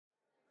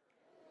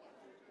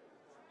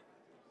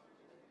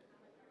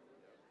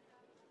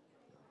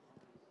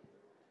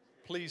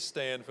please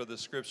stand for the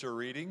scripture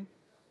reading?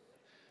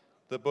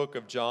 The book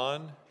of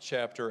John,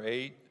 chapter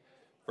 8,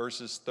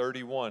 verses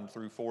 31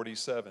 through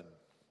 47.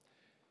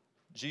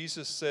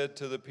 Jesus said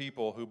to the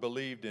people who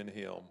believed in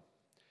him,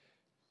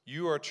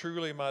 "You are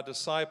truly my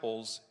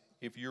disciples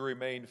if you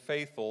remain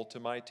faithful to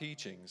my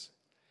teachings,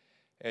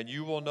 and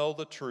you will know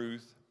the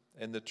truth,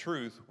 and the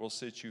truth will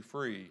set you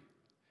free."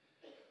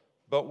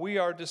 "But we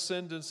are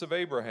descendants of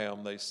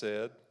Abraham," they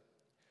said.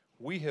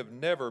 "We have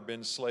never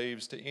been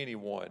slaves to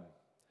anyone.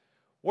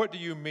 What do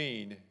you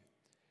mean,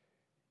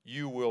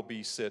 you will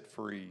be set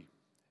free?"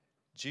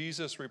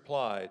 Jesus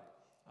replied,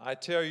 "I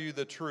tell you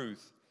the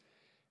truth.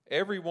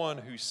 Everyone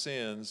who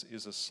sins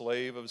is a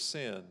slave of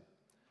sin.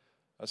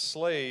 A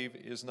slave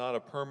is not a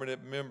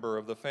permanent member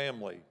of the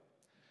family,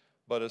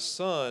 but a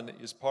son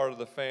is part of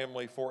the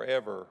family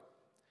forever.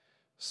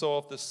 So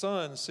if the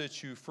Son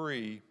sets you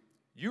free,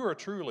 you are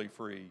truly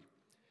free.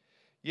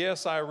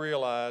 Yes, I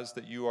realize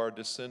that you are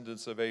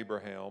descendants of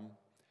Abraham,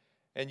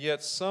 and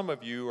yet some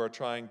of you are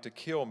trying to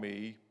kill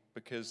me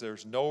because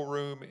there's no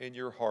room in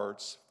your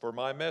hearts for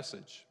my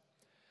message.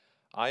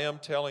 I am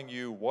telling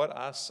you what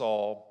I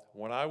saw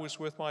when I was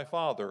with my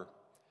father,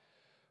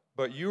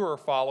 but you are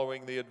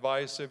following the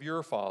advice of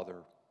your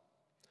father."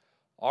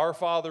 "Our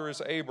father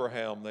is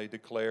Abraham," they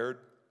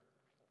declared.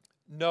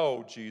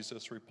 "No,"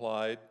 Jesus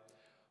replied,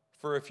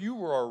 "for if you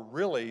were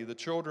really the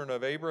children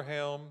of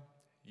Abraham,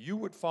 you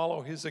would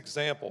follow his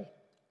example.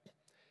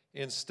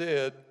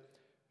 Instead,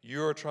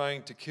 you are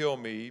trying to kill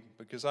me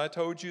because I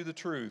told you the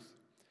truth,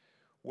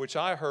 which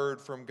I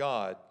heard from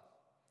God.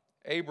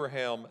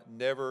 Abraham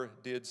never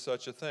did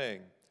such a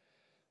thing.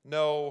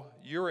 No,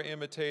 you're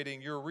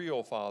imitating your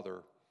real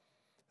father."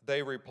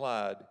 They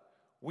replied,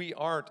 "We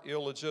aren't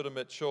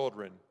illegitimate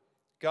children.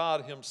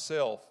 God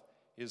himself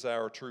is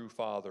our true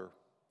father."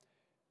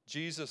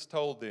 Jesus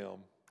told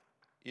them,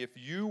 If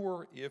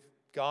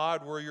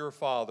God were your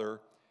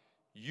father,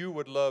 you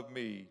would love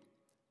me,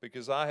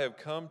 because I have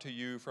come to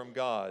you from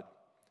God.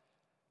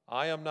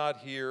 I am not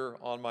here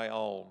on my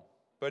own,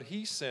 but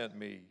he sent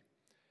me.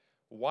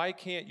 Why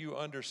can't you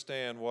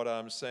understand what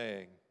I'm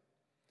saying?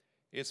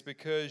 It's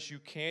because you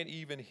can't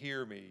even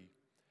hear me.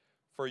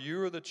 For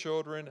you are the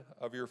children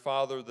of your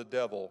father, the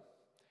devil,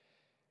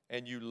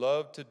 and you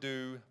love to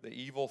do the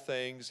evil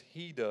things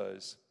he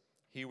does.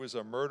 He was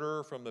a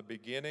murderer from the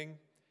beginning.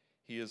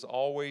 He has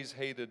always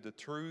hated the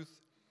truth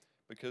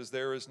because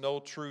there is no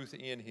truth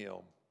in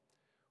him.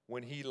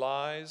 When he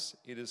lies,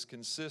 it is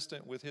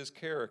consistent with his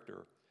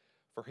character,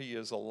 for he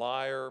is a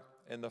liar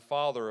and the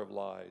father of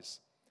lies.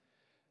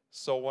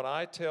 So when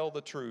I tell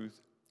the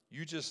truth,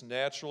 you just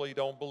naturally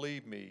don't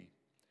believe me.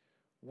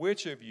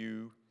 Which of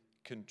you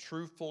can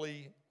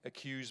truthfully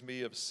accuse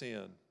me of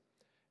sin?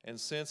 And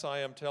since I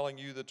am telling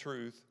you the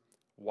truth,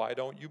 why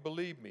don't you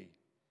believe me?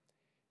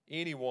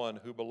 Anyone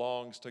who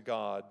belongs to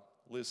God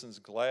listens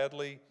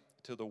gladly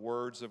to the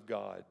words of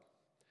God.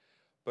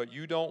 But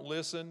you don't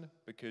listen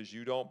because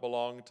you don't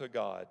belong to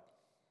God."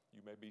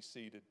 You may be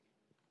seated.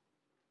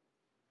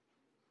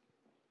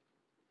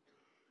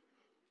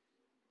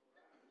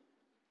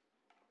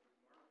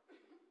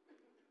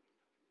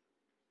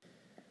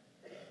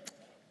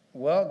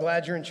 Well,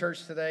 glad you're in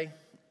church today,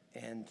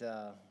 and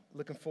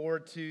looking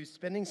forward to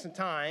spending some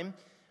time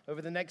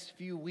over the next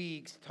few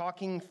weeks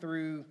talking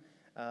through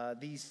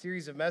these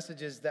series of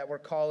messages that we're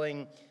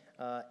calling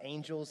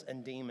Angels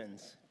and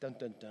Demons. Dun,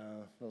 dun,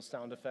 dun. Little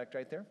sound effect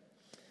right there.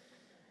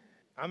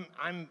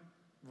 I'm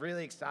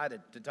really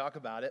excited to talk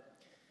about it.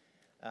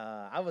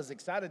 I was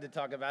excited to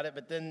talk about it,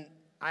 but then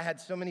I had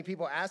so many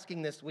people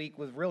asking this week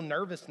with real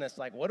nervousness,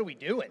 like, what are we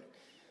doing?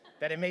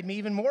 That it made me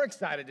even more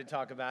excited to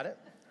talk about it.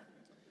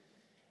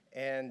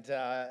 And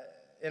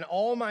in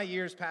all my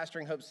years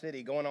pastoring Hope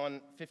City, going on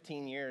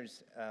 15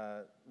 years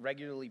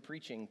regularly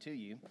preaching to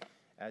you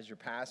as your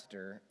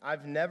pastor,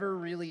 I've never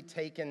really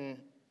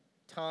taken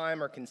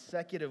time or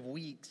consecutive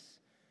weeks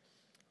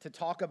to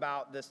talk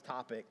about this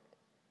topic.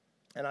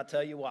 And I'll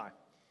tell you why.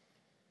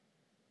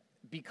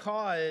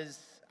 Because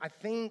I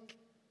think,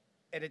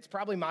 and it's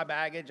probably my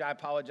baggage, I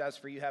apologize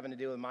for you having to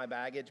deal with my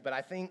baggage, but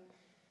I think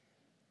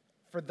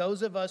for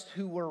those of us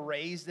who were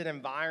raised in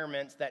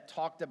environments that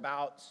talked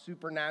about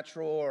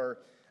supernatural or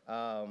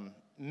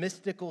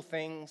mystical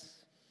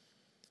things,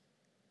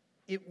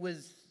 it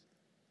was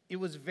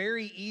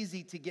very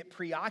easy to get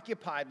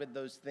preoccupied with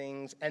those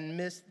things and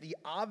miss the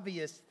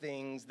obvious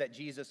things that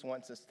Jesus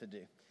wants us to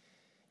do.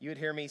 You've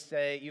heard me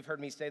say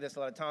this a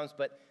lot of times,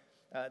 but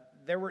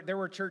there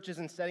were churches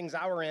and settings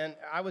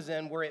I was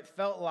in where it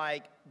felt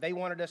like they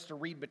wanted us to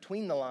read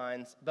between the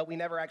lines, but we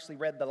never actually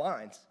read the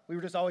lines. We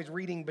were just always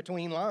reading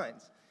between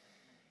lines.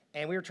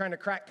 And we were trying to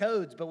crack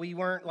codes, but we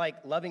weren't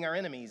like loving our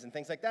enemies and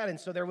things like that. And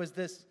so there was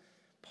this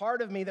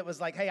part of me that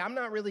was like, hey, I'm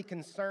not really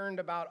concerned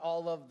about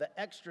all of the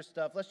extra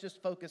stuff. Let's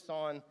just focus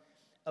on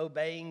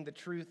obeying the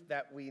truth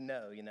that we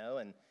know,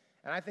 And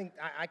I think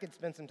I could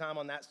spend some time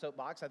on that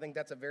soapbox. I think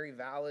that's a very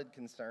valid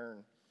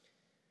concern.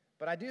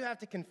 But I do have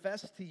to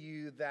confess to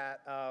you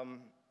that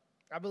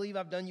I believe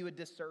I've done you a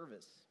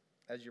disservice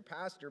as your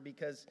pastor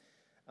because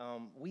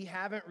we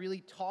haven't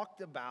really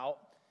talked about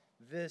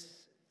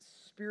this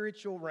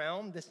spiritual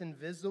realm, this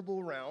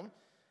invisible realm.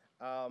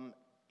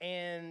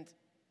 And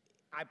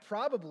I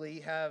probably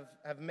have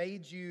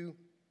made you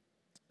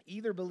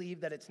either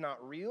believe that it's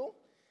not real,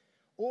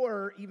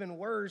 or even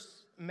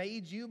worse,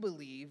 made you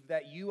believe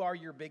that you are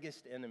your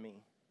biggest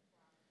enemy.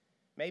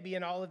 Maybe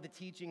in all of the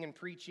teaching and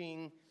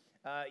preaching,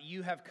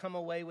 you have come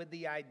away with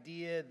the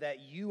idea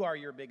that you are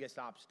your biggest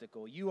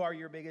obstacle. You are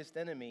your biggest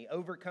enemy.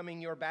 Overcoming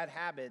your bad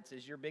habits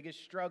is your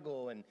biggest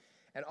struggle, and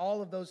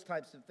all of those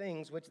types of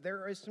things, which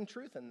there is some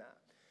truth in that.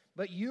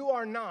 But you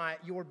are not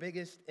your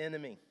biggest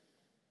enemy.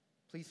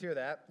 Please hear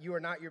that. You are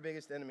not your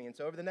biggest enemy. And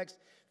so over the next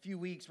few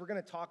weeks, we're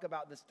going to talk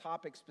about this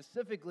topic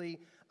specifically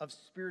of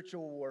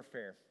spiritual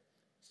warfare.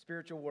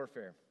 Spiritual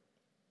warfare.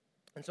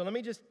 And so let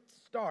me just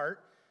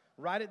start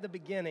right at the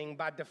beginning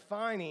by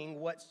defining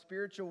what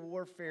spiritual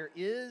warfare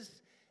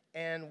is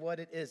and what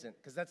it isn't,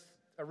 because that's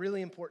a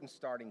really important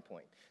starting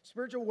point.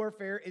 Spiritual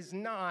warfare is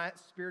not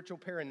spiritual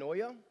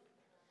paranoia.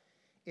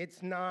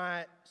 It's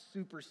not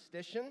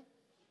superstition.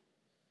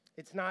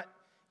 It's not,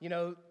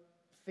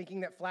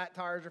 thinking that flat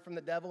tires are from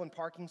the devil and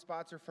parking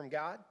spots are from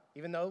God,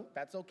 even though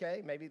that's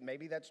okay.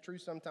 Maybe that's true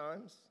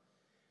sometimes.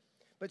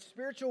 But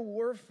spiritual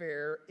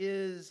warfare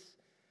is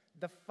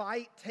the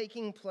fight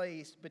taking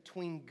place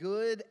between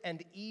good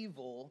and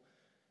evil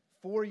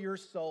for your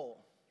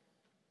soul.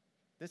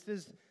 This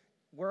is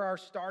where our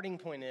starting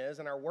point is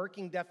and our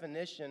working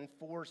definition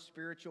for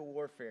spiritual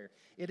warfare.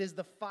 It is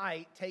the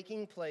fight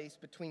taking place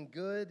between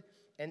good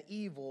and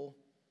evil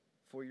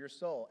for your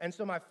soul. And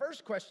so my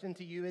first question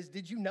to you is,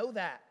 did you know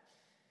that?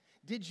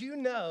 Did you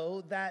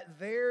know that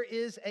there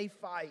is a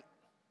fight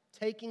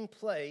taking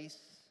place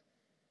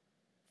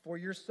for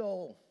your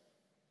soul?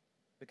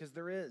 Because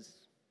there is.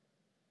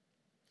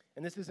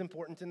 And this is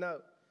important to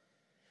note,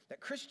 that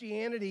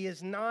Christianity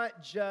is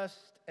not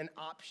just an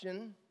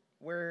option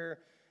where,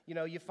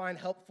 you find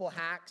helpful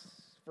hacks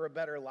for a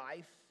better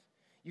life.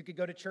 You could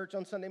go to church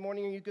on Sunday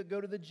morning, or you could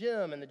go to the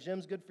gym, and the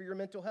gym's good for your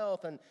mental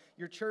health, and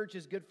your church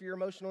is good for your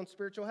emotional and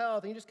spiritual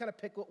health, and you just kind of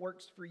pick what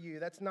works for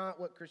you. That's not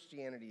what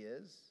Christianity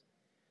is.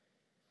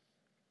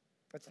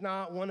 It's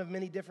not one of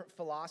many different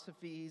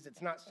philosophies.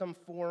 It's not some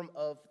form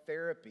of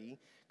therapy.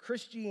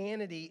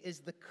 Christianity is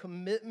the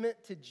commitment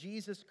to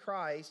Jesus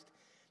Christ,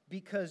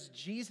 because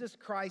Jesus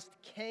Christ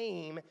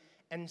came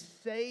and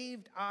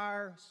saved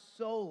our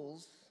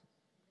souls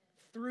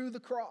through the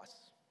cross.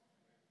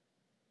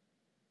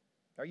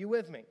 Are you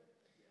with me?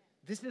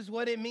 This is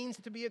what it means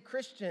to be a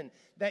Christian,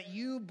 that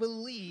you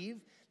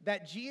believe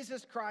that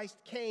Jesus Christ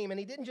came, and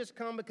he didn't just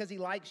come because he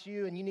likes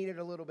you and you needed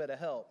a little bit of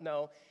help.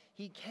 No,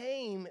 he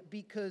came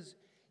because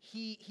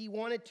he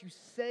wanted to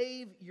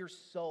save your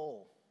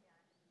soul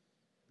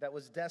that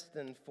was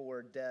destined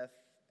for death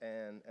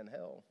and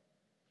hell.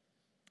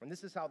 And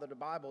this is how the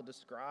Bible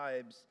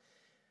describes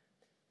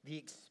the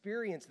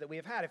experience that we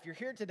have had. If you're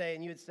here today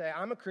and you would say,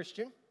 I'm a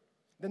Christian,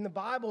 then the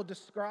Bible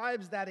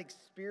describes that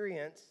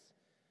experience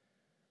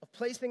of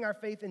placing our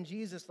faith in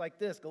Jesus like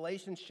this.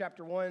 Galatians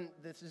chapter 1,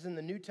 this is in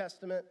the New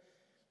Testament.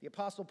 The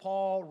Apostle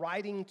Paul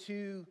writing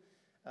to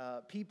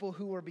people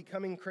who were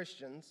becoming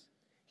Christians.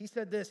 He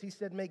said this, he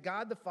said, "May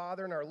God the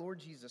Father and our Lord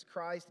Jesus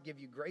Christ give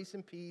you grace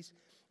and peace.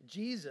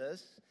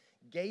 Jesus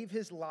gave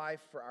his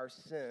life for our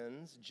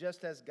sins,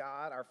 just as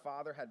God our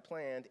Father had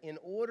planned, in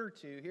order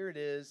to," here it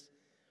is,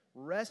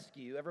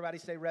 "rescue." Everybody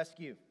say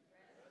rescue.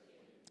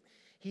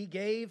 He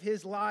gave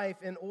his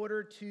life in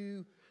order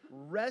to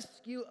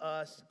rescue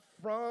us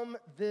from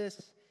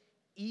this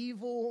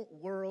evil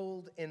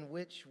world in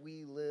which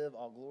we live.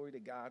 All glory to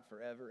God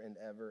forever and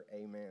ever.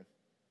 Amen.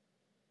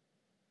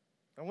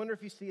 I wonder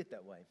if you see it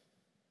that way.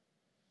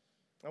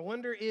 I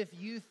wonder if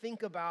you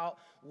think about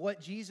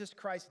what Jesus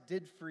Christ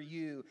did for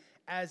you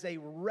as a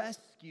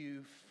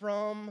rescue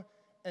from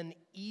an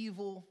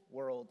evil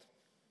world.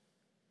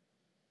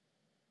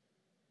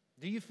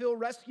 Do you feel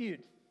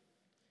rescued?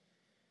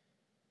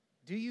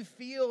 Do you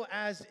feel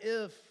as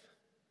if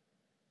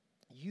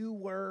you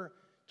were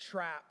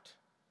trapped,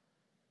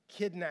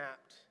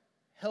 kidnapped,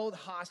 held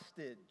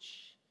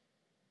hostage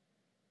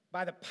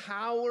by the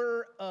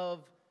power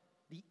of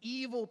the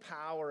evil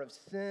power of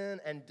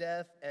sin and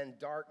death and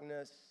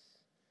darkness?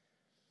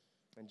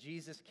 And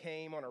Jesus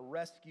came on a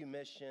rescue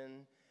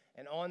mission,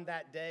 and on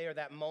that day or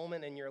that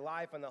moment in your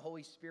life when the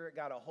Holy Spirit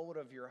got a hold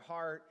of your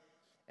heart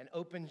and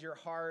opened your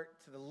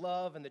heart to the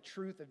love and the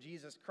truth of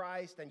Jesus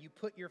Christ, and you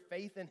put your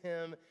faith in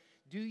him,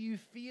 do you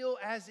feel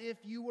as if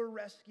you were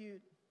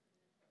rescued?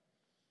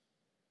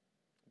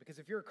 Because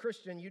if you're a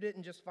Christian, you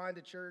didn't just find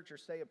a church or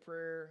say a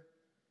prayer.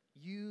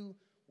 You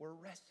were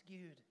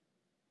rescued.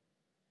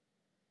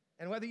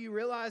 And whether you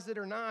realize it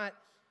or not,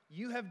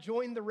 you have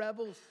joined the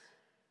rebels.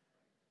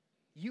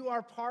 You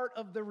are part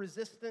of the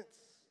resistance.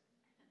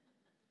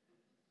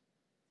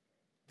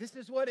 This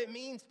is what it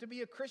means to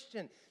be a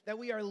Christian, that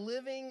we are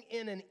living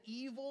in an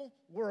evil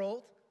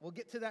world. We'll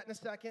get to that in a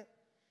second.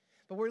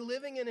 But we're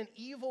living in an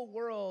evil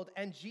world,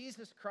 and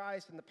Jesus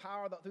Christ, and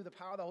through the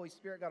power of the Holy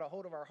Spirit, got a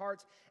hold of our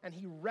hearts, and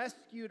he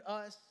rescued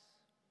us.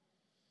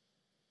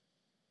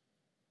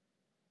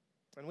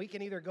 And we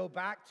can either go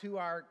back to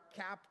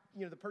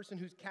the person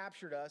who's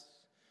captured us,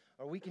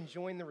 Or we can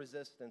join the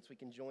resistance, we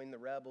can join the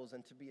rebels,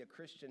 and to be a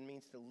Christian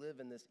means to live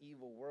in this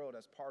evil world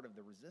as part of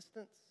the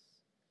resistance,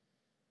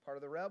 part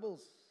of the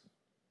rebels.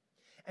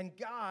 And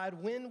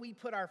God, when we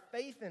put our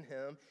faith in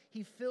him,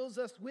 he fills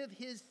us with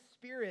his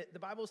Spirit. The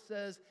Bible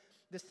says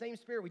the same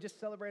Spirit, we just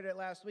celebrated it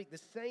last week, the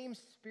same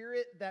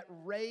Spirit that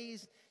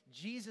raised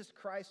Jesus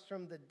Christ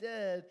from the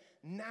dead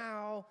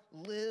now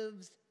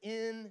lives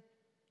in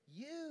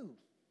you.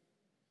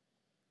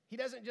 He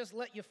doesn't just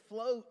let you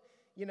float,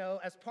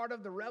 as part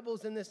of the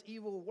rebels in this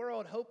evil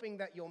world, hoping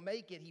that you'll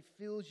make it. He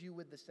fills you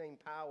with the same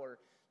power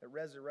that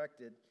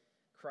resurrected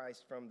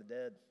Christ from the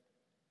dead.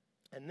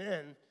 And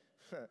then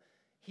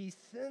he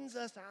sends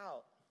us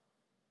out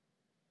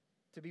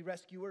to be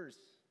rescuers.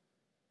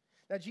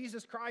 Now,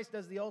 Jesus Christ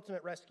does the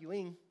ultimate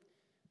rescuing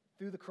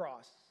through the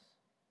cross.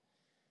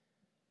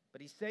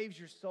 But he saves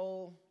your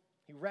soul.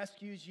 He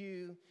rescues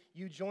you.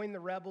 You join the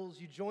rebels.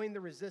 You join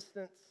the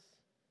resistance.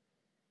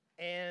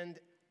 And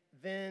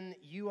then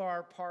you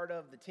are part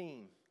of the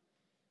team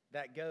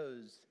that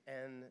goes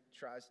and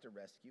tries to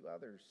rescue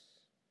others.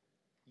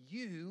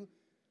 You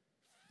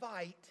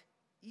fight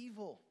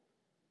evil.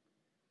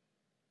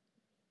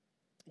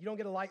 You don't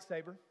get a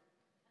lightsaber.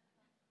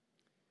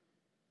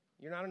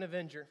 You're not an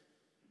Avenger.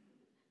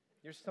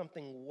 You're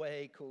something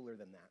way cooler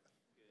than that.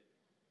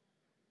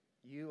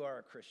 You are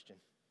a Christian.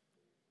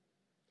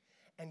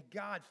 And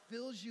God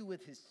fills you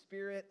with his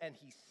Spirit, and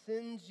he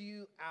sends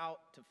you out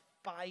to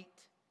fight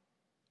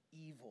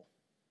evil.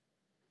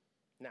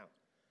 Now,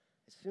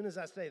 as soon as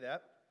I say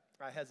that,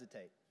 I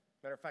hesitate.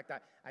 Matter of fact,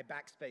 I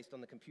backspaced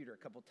on the computer a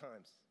couple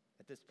times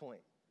at this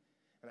point.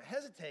 And I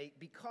hesitate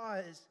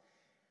because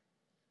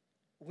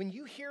when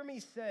you hear me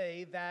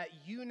say that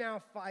you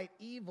now fight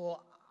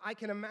evil, I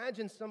can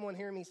imagine someone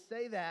hearing me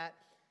say that,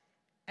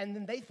 and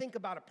then they think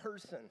about a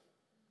person.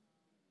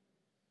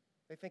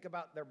 They think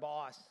about their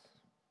boss.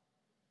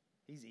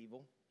 He's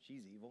evil.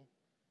 She's evil.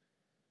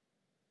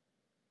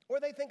 Or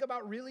they think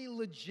about really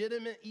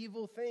legitimate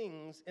evil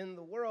things in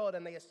the world,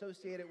 and they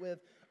associate it with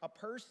a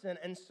person.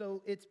 And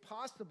so it's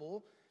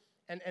possible,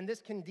 and this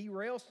can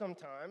derail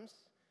sometimes.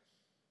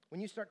 When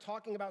you start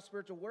talking about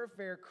spiritual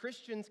warfare,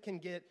 Christians can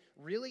get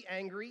really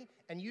angry,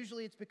 and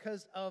usually it's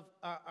because of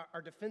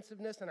our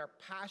defensiveness and our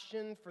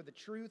passion for the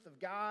truth of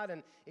God,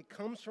 and it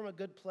comes from a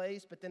good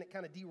place, but then it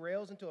kind of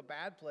derails into a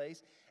bad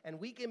place, and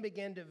we can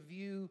begin to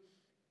view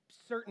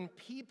certain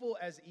people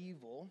as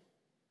evil.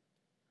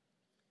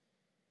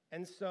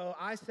 And so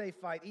I say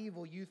fight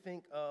evil, you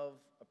think of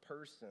a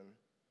person,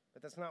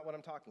 but that's not what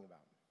I'm talking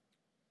about.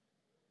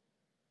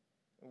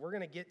 We're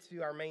going to get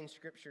to our main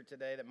scripture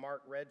today that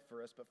Mark read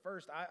for us. But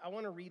first, I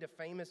want to read a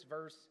famous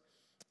verse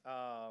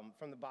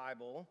from the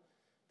Bible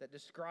that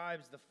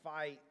describes the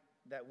fight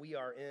that we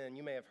are in.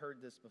 You may have heard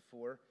this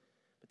before,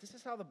 but this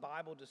is how the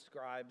Bible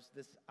describes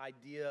this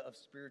idea of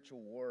spiritual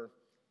war.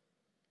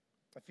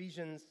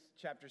 Ephesians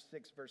chapter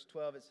 6, verse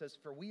 12, it says,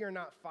 "For we are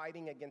not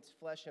fighting against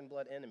flesh and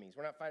blood enemies."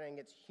 We're not fighting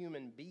against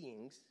human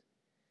beings,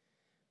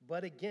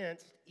 but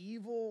against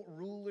evil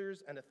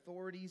rulers and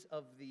authorities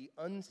of the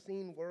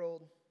unseen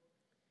world,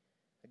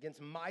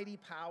 against mighty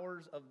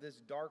powers of this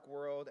dark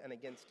world, and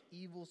against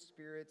evil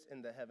spirits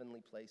in the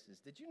heavenly places.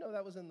 Did you know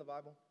that was in the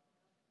Bible?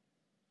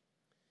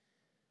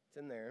 It's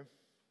in there.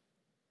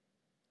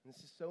 And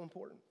this is so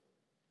important.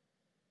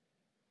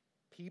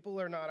 People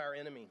are not our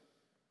enemy.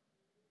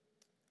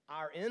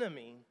 Our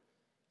enemy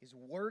is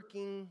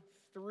working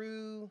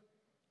through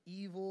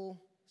evil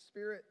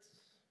spirits.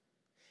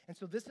 And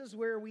so this is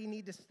where we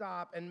need to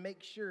stop and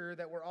make sure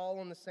that we're all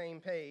on the same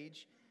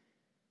page.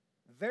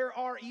 There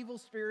are evil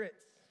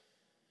spirits.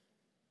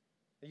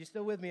 Are you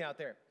still with me out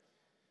there?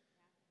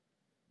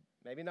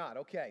 Maybe not.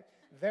 Okay.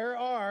 There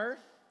are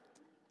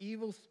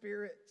evil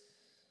spirits.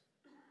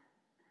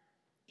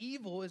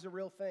 Evil is a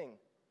real thing.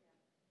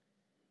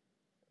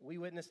 We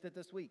witnessed it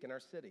this week in our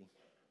city.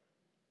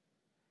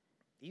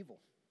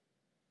 Evil.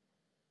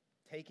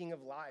 Taking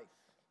of life.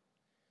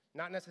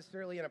 Not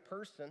necessarily in a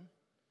person.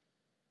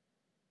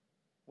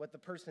 What the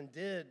person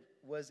did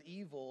was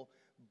evil,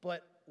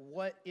 but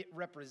what it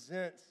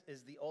represents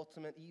is the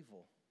ultimate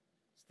evil.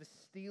 It's the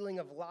stealing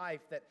of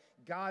life, that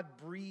God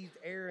breathed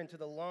air into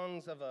the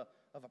lungs of a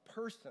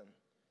person.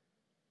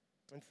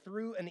 And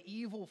through an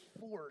evil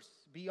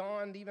force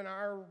beyond even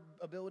our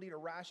ability to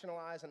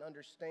rationalize and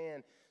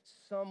understand,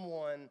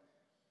 someone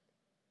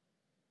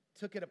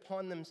took it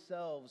upon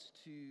themselves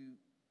to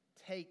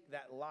take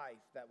that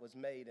life that was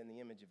made in the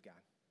image of God.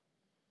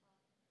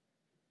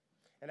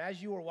 And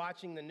as you were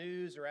watching the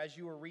news or as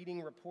you were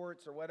reading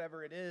reports or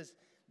whatever it is,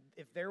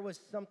 if there was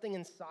something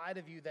inside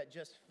of you that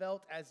just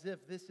felt as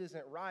if this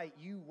isn't right,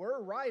 you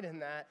were right in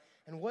that.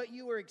 And what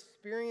you were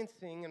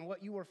experiencing and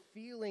what you were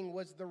feeling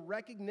was the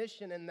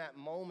recognition in that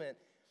moment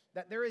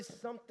that there is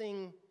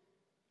something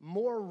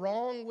more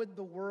wrong with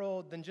the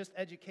world than just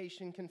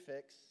education can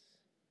fix.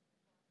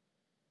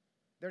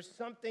 There's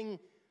something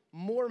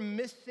more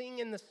missing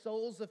in the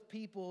souls of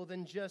people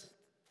than just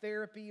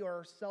therapy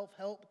or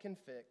self-help can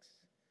fix.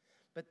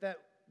 But that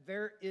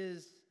there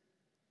is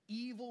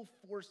evil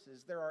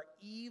forces. There are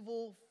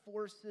evil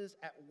forces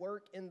at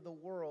work in the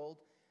world,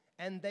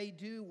 And they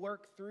do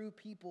work through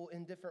people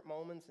in different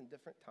moments and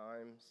different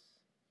times.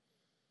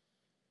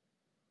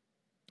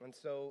 And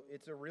so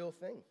it's a real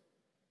thing.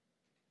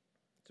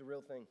 It's a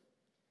real thing.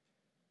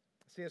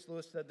 C.S.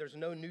 Lewis said there's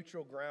no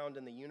neutral ground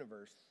in the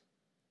universe.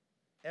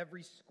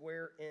 Every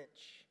square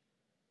inch,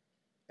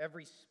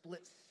 every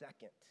split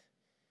second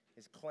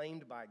is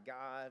claimed by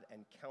God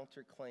and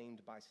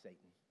counterclaimed by Satan.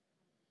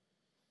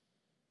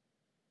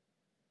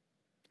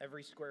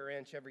 Every square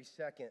inch, every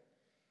second,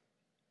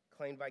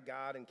 claimed by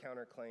God and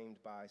counterclaimed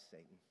by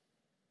Satan.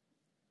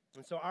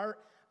 And so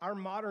our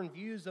modern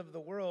views of the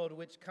world,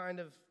 which kind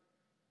of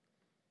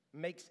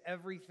makes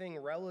everything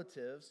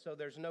relative, so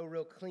there's no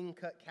real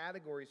clean-cut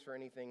categories for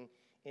anything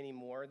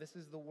anymore. This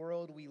is the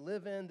world we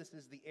live in. This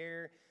is the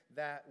air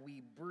that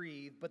we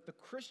breathe. But the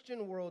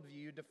Christian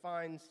worldview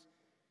defines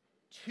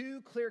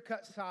two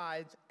clear-cut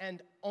sides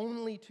and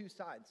only two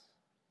sides.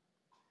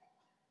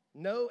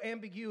 No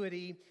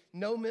ambiguity,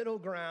 no middle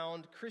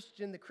ground.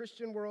 The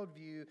Christian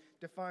worldview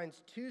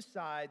defines two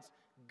sides,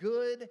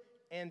 good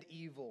and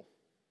evil.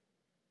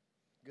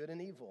 Good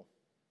and evil.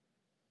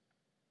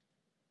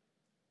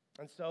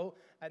 And so,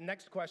 a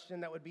next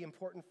question that would be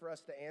important for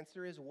us to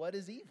answer is, what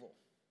is evil?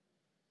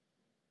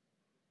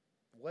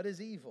 What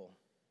is evil?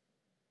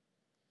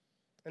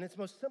 In its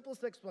most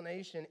simplest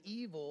explanation,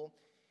 evil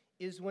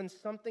is when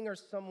something or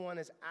someone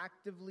is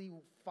actively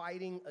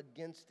fighting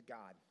against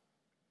God.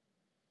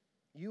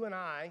 You and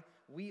I,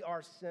 we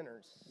are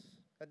sinners.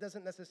 That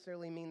doesn't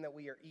necessarily mean that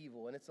we are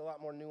evil, and it's a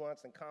lot more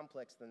nuanced and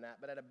complex than that.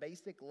 But at a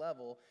basic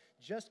level,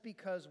 just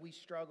because we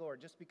struggle or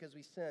just because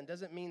we sin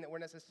doesn't mean that we're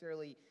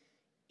necessarily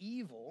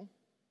evil.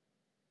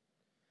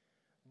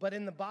 But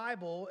in the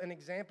Bible, and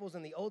examples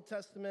in the Old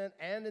Testament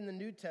and in the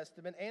New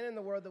Testament and in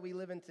the world that we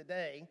live in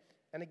today,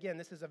 and again,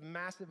 this is a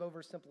massive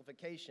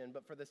oversimplification,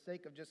 but for the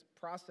sake of just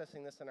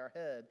processing this in our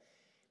head,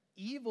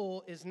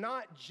 evil is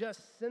not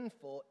just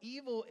sinful.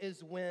 Evil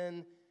is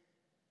when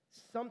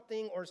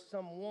something or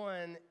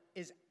someone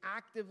is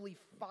actively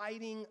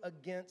fighting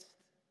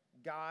against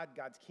God,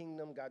 God's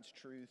kingdom, God's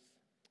truth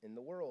in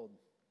the world.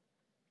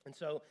 And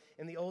so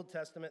in the Old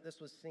Testament, this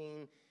was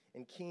seen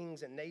in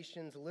kings and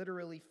nations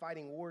literally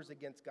fighting wars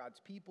against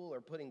God's people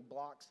or putting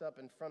blocks up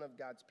in front of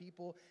God's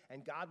people.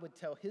 And God would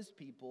tell his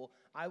people,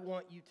 I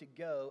want you to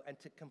go and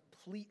to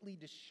completely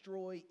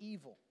destroy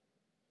evil.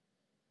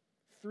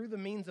 Through the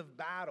means of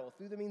battle,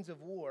 through the means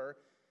of war,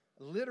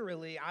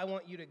 literally, I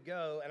want you to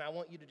go and I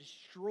want you to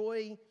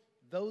destroy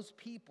those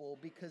people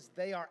because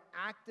they are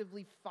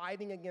actively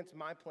fighting against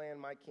my plan,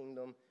 my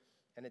kingdom,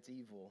 and it's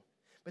evil.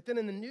 But then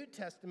in the New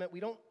Testament, we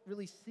don't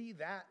really see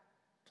that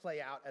play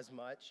out as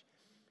much.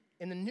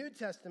 In the New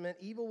Testament,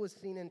 evil was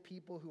seen in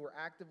people who were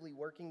actively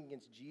working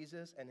against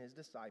Jesus and his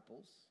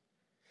disciples.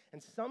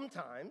 And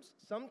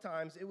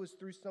sometimes it was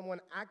through someone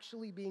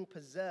actually being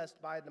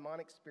possessed by a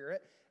demonic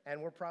spirit,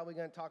 and we're probably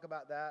going to talk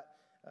about that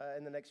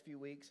in the next few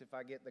weeks if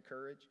I get the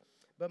courage.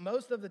 But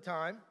most of the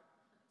time,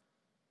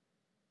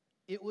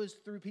 it was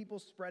through people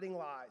spreading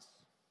lies.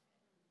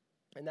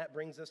 And that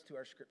brings us to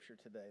our scripture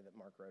today that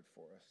Mark read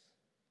for us.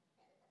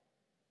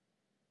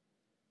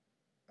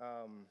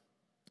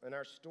 In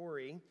our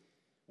story,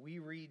 we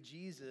read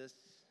Jesus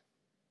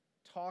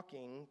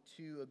talking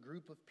to a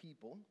group of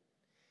people,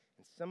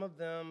 and some of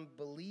them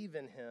believe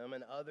in him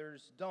and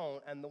others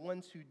don't, and the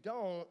ones who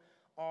don't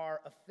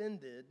are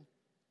offended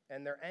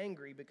and they're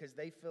angry because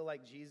they feel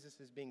like Jesus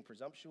is being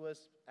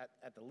presumptuous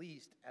at the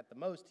least. At the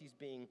most, he's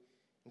being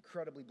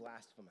incredibly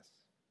blasphemous.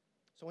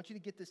 So I want you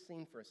to get this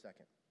scene for a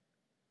second.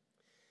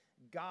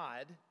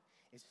 God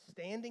is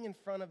standing in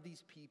front of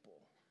these people.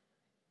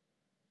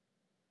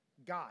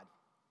 God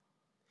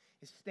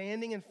is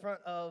standing in front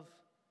of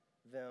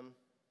them,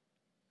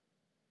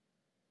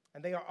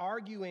 and they are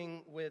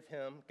arguing with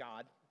him,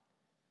 God,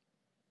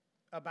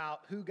 about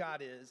who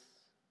God is.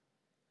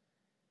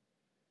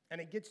 And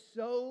it gets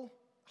so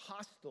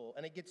hostile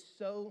and it gets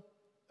so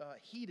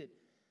heated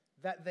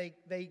that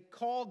they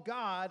call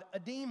God a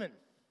demon.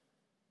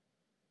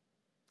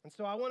 And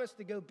so I want us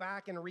to go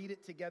back and read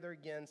it together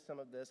again, some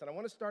of this. And I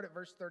want to start at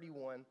verse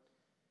 31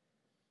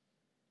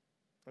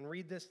 and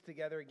read this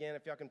together again,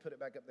 if y'all can put it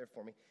back up there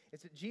for me.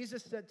 It's that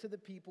Jesus said to the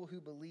people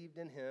who believed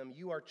in him,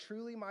 you are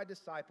truly my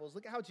disciples.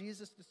 Look at how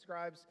Jesus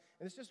describes,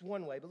 and it's just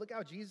one way, but look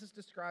how Jesus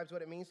describes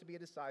what it means to be a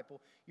disciple.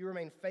 You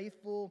remain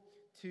faithful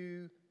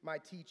to my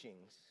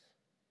teachings,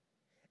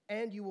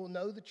 and you will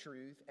know the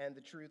truth, and the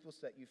truth will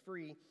set you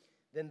free.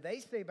 Then they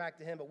say back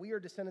to him, but we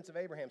are descendants of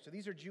Abraham. So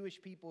these are Jewish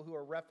people who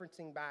are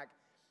referencing back,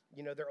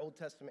 their Old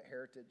Testament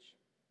heritage.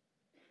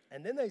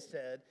 And then they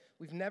said,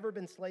 we've never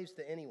been slaves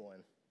to anyone.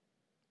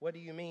 What do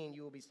you mean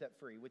you will be set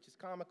free? Which is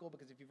comical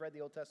because if you've read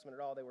the Old Testament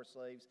at all, they were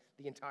slaves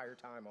the entire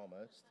time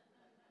almost.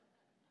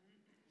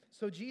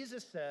 So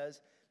Jesus says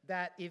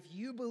that if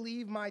you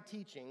believe my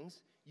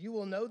teachings, you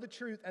will know the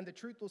truth and the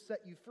truth will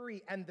set you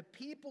free. And the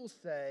people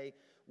say,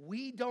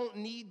 we don't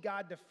need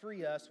God to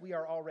free us. We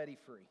are already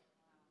free.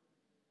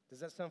 Does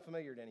that sound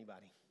familiar to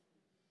anybody?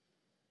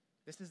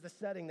 This is the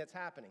setting that's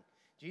happening.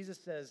 Jesus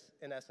says,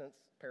 in essence,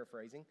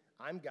 paraphrasing,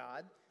 I'm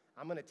God.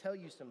 I'm going to tell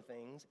you some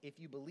things. If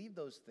you believe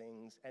those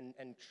things and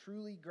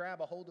truly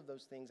grab a hold of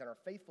those things and are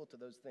faithful to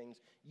those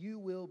things, you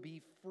will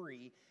be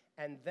free.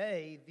 And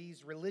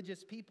these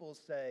religious people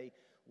say,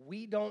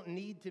 we don't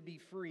need to be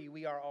free.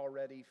 We are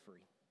already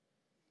free,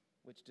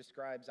 which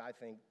describes, I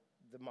think,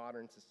 the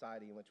modern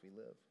society in which we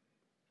live.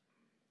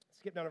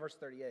 Skip down to verse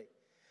 38.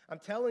 I'm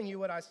telling you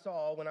what I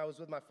saw when I was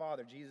with my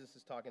father. Jesus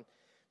is talking.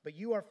 But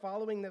you are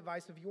following the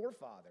advice of your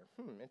father.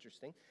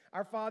 Interesting.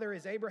 Our father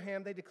is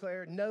Abraham, they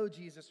declared. No,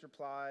 Jesus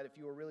replied. If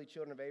you were really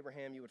children of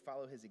Abraham, you would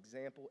follow his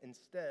example.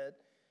 Instead,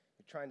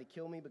 you're trying to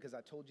kill me because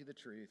I told you the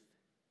truth.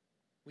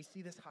 We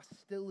see this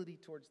hostility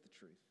towards the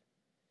truth,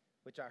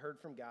 which I heard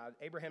from God.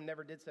 Abraham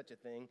never did such a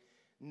thing.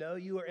 No,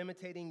 you are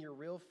imitating your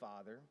real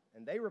father.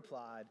 And they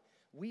replied,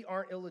 we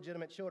aren't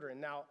illegitimate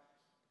children. Now,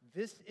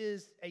 this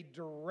is a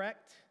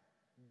direct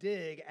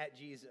dig at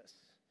Jesus.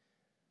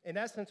 In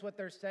essence, what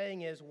they're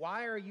saying is,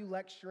 why are you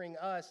lecturing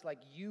us like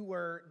you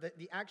were,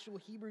 the actual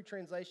Hebrew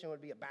translation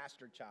would be a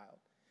bastard child.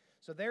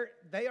 So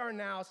they are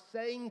now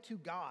saying to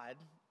God,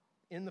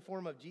 in the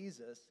form of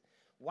Jesus,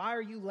 why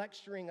are you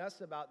lecturing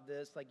us about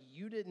this like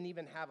you didn't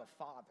even have a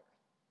father?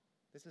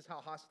 This is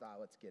how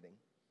hostile it's getting.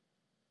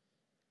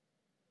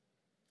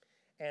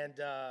 And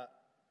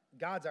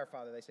God's our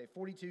father, they say.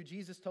 42,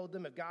 Jesus told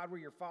them, if God were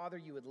your father,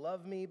 you would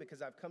love me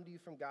because I've come to you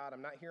from God.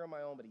 I'm not here on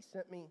my own, but he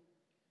sent me.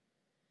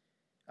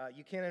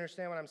 You can't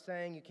understand what I'm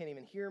saying. You can't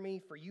even hear me.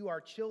 For you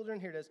are children,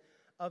 here it is,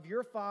 of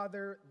your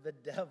father, the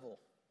devil.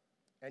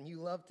 And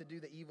you love to do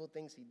the evil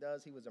things he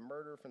does. He was a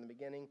murderer from the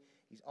beginning.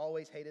 He's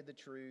always hated the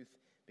truth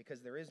because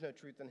there is no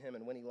truth in him.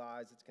 And when he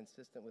lies, it's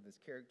consistent with his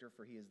character,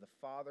 for he is the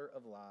father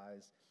of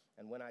lies.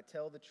 And when I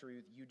tell the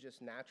truth, you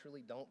just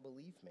naturally don't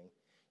believe me.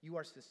 You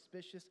are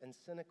suspicious and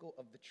cynical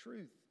of the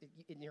truth.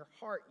 In your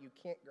heart, you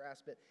can't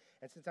grasp it.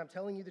 And since I'm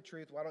telling you the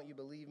truth, why don't you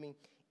believe me?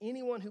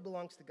 Anyone who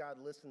belongs to God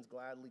listens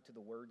gladly to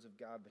the words of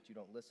God, but you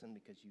don't listen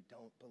because you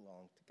don't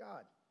belong to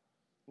God.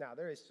 Now,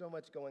 there is so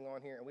much going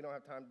on here, and we don't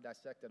have time to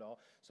dissect it all.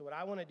 So what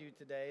I want to do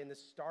today, and the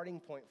starting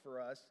point for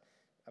us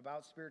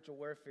about spiritual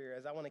warfare,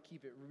 is I want to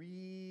keep it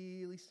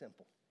really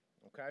simple,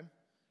 okay?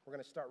 We're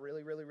going to start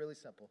really, really, really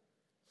simple.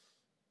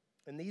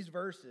 In these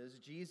verses,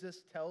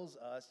 Jesus tells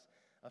us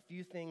a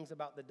few things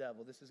about the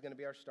devil. This is going to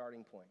be our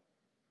starting point.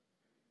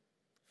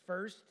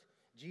 First,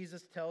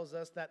 Jesus tells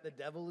us that the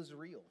devil is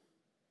real.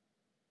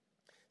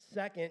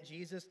 Second,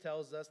 Jesus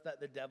tells us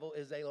that the devil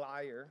is a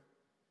liar.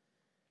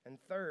 And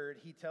third,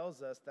 he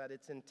tells us that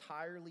it's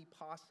entirely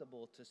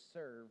possible to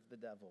serve the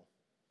devil.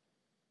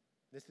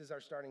 This is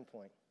our starting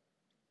point.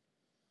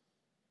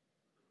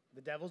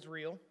 The devil's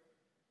real.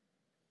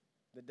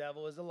 The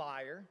devil is a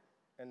liar.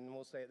 And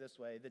we'll say it this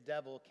way, the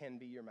devil can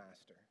be your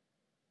master.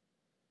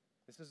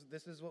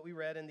 This is what we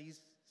read in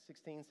these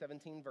 16,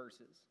 17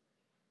 verses.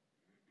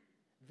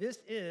 This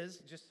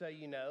is, just so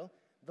you know,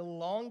 the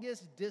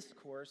longest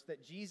discourse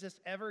that Jesus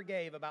ever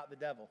gave about the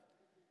devil.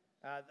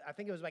 I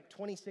think it was like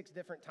 26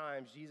 different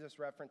times Jesus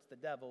referenced the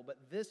devil, but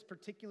this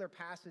particular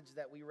passage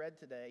that we read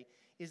today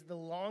is the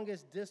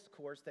longest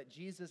discourse that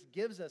Jesus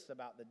gives us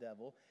about the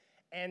devil.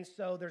 And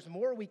so there's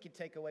more we could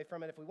take away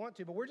from it if we want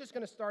to, but we're just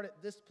going to start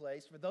at this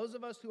place. For those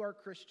of us who are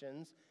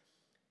Christians,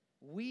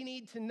 we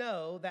need to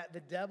know that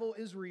the devil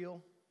is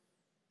real.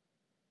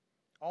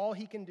 All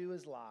he can do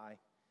is lie,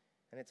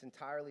 and it's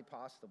entirely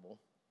possible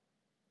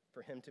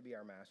for him to be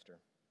our master.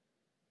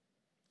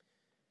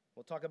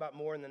 We'll talk about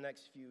more in the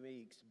next few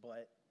weeks,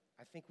 but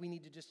I think we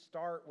need to just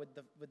start with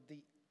the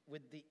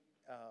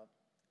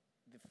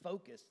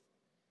focus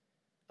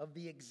of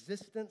the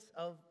existence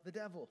of the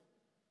devil.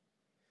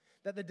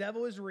 That the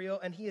devil is real,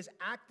 and he is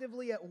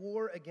actively at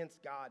war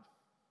against God.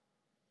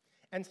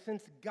 And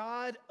since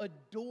God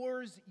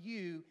adores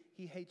you,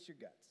 he hates your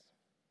guts.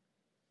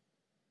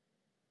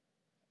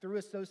 Through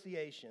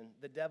association,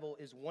 the devil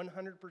is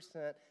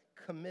 100%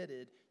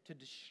 committed to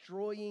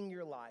destroying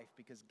your life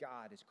because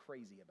God is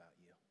crazy about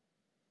you.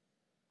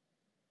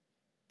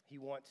 He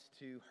wants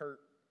to hurt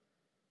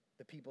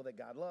the people that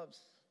God loves.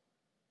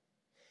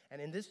 And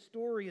in this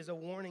story is a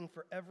warning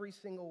for every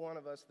single one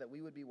of us that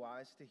we would be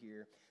wise to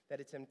hear that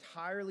it's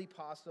entirely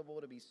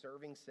possible to be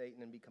serving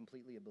Satan and be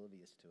completely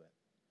oblivious to it.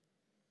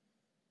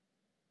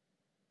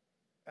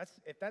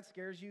 If that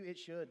scares you, it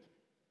should.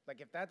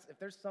 Like if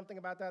there's something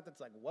about that that's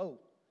like, whoa,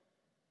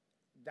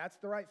 that's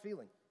the right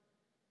feeling.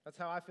 That's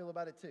how I feel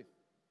about it too.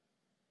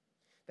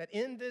 That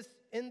in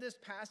this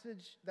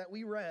passage that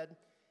we read,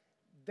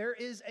 there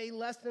is a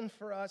lesson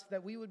for us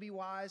that we would be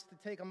wise to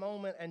take a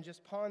moment and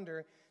just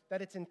ponder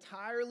that it's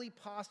entirely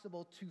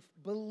possible to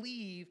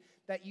believe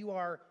that you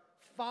are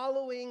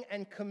following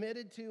and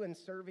committed to and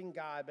serving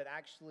God, but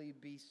actually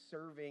be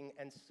serving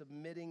and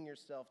submitting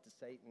yourself to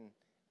Satan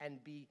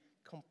and be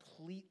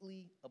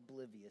completely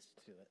oblivious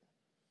to it.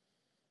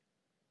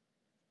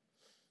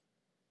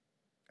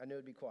 I knew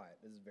it'd be quiet.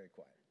 This is very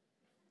quiet.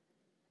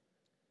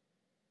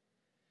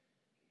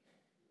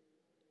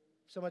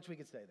 So much we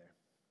could say there.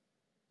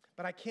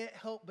 But I can't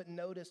help but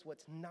notice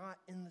what's not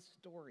in the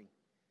story.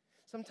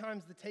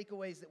 Sometimes the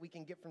takeaways that we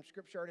can get from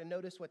Scripture are to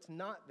notice what's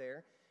not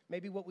there,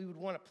 maybe what we would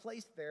want to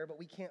place there, but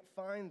we can't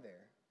find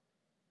there.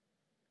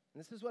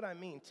 And this is what I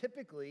mean.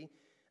 Typically,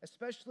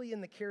 especially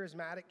in the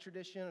charismatic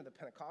tradition or the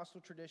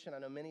Pentecostal tradition, I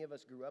know many of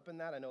us grew up in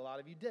that. I know a lot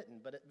of you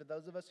didn't. But for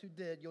those of us who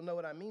did, you'll know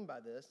what I mean by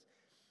this.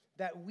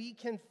 That we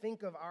can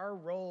think of our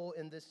role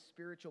in this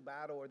spiritual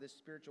battle or this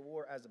spiritual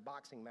war as a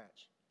boxing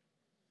match.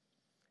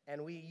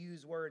 And we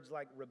use words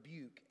like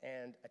rebuke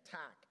and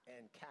attack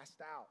and cast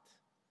out.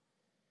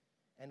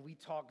 And we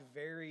talk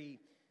very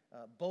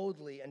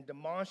boldly and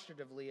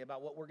demonstratively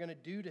about what we're going to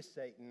do to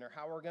Satan or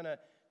how we're going to,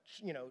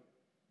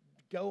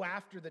 go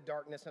after the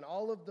darkness and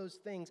all of those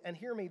things. And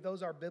hear me,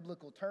 those are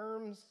biblical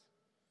terms.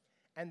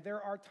 And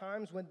there are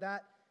times when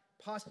that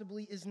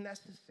possibly is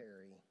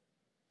necessary.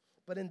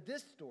 But in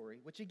this story,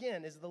 which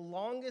again is the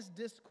longest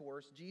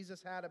discourse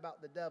Jesus had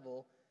about the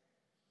devil,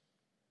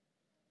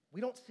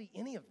 we don't see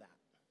any of that.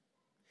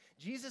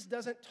 Jesus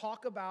doesn't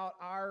talk about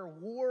our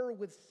war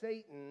with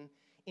Satan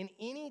in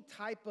any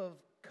type of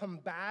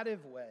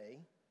combative way.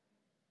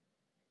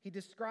 He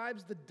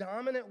describes the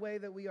dominant way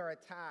that we are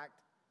attacked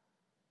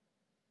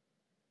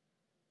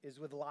is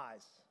with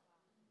lies.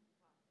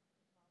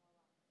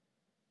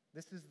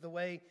 This is the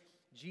way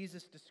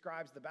Jesus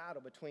describes the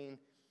battle between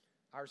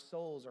our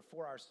souls or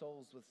for our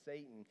souls with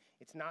Satan.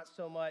 It's not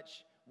so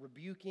much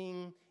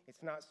rebuking.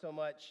 It's not so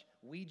much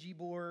Ouija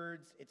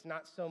boards. It's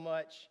not so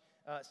much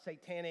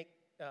satanic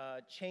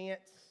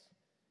chants.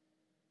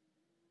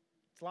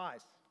 It's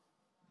lies.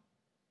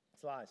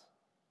 It's lies.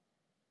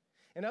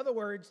 In other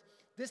words,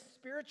 this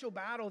spiritual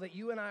battle that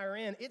you and I are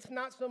in, it's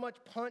not so much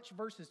punch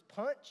versus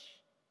punch.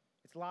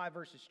 It's lie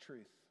versus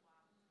truth.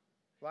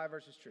 Lie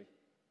versus truth.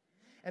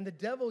 And the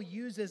devil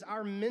uses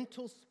our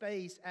mental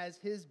space as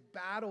his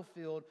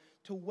battlefield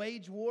to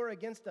wage war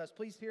against us.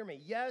 Please hear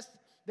me. Yes,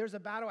 there's a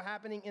battle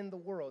happening in the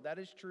world. That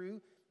is true.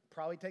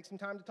 Probably take some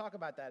time to talk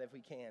about that if we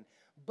can.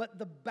 But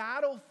the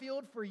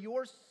battlefield for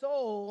your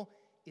soul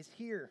is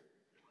here.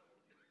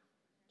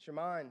 It's your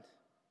mind.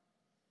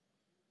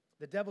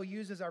 The devil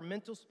uses our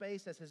mental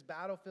space as his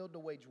battlefield to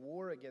wage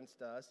war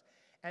against us.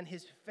 And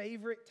his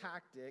favorite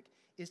tactic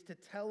is to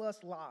tell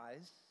us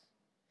lies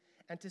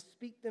and to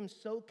speak them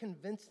so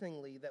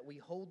convincingly that we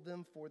hold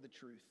them for the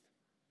truth.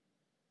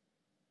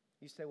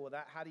 You say, well,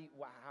 how do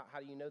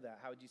you know that?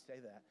 How would you say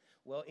that?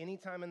 Well,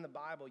 anytime in the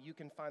Bible you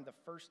can find the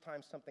first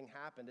time something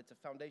happened, it's a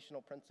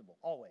foundational principle,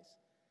 always.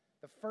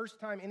 The first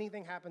time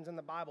anything happens in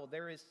the Bible,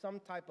 there is some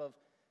type of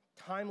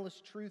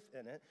timeless truth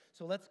in it.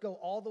 So let's go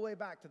all the way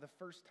back to the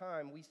first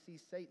time we see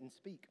Satan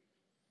speak.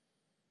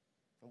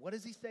 And what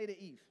does he say to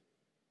Eve?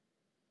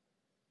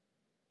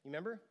 You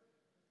remember?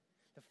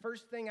 The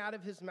first thing out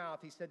of his mouth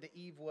he said to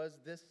Eve was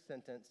this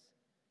sentence: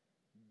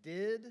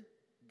 "Did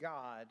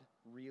God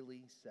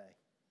really say?"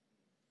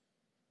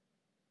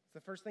 It's the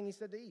first thing he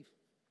said to Eve.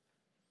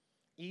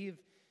 Eve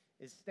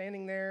is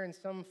standing there in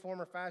some form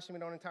or fashion,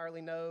 we don't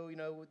entirely know,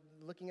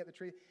 looking at the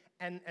tree.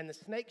 And the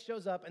snake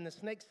shows up, and the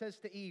snake says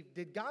to Eve,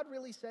 "Did God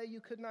really say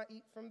you could not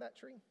eat from that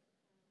tree?"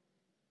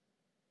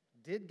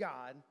 Did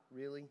God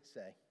really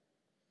say?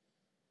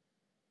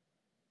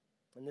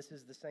 And this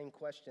is the same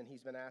question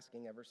he's been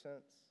asking ever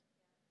since.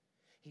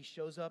 He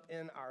shows up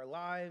in our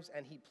lives,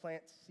 and he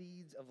plants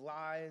seeds of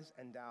lies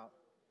and doubt.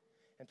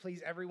 And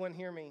please, everyone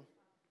hear me.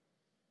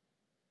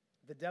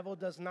 The devil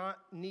does not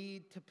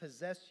need to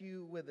possess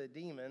you with a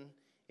demon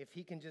if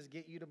he can just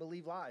get you to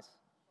believe lies.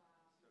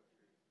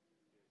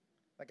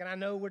 And I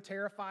know we're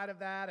terrified of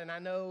that, and I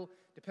know,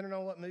 depending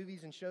on what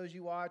movies and shows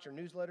you watch or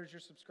newsletters you're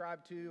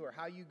subscribed to or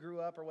how you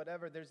grew up or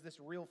whatever, there's this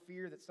real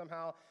fear that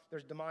somehow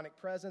there's demonic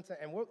presence.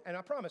 And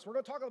I promise, we're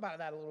going to talk about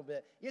that a little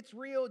bit. It's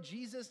real.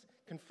 Jesus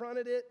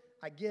confronted it.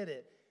 I get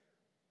it.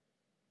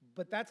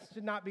 But that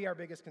should not be our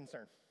biggest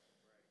concern.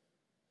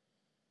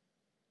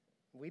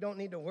 We don't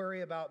need to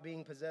worry about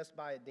being possessed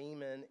by a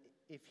demon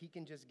if he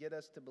can just get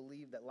us to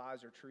believe that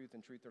lies are truth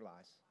and truth are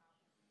lies.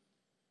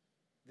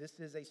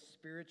 This is a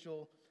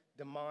spiritual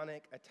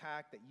demonic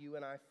attack that you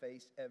and I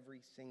face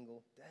every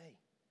single day.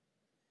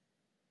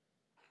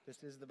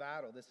 This is the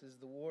battle. This is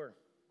the war.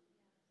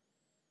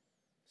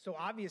 So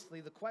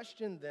obviously the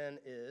question then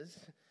is,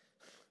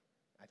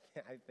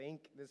 I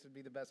think this would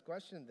be the best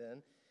question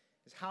then,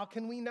 is how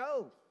can we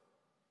know?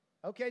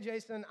 Okay,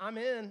 Jason, I'm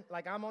in.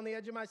 I'm on the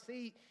edge of my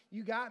seat.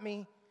 You got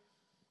me.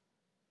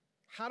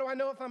 How do I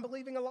know if I'm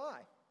believing a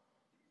lie?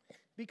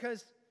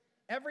 Because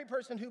every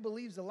person who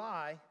believes a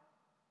lie,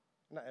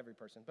 not every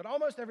person, but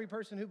almost every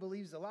person who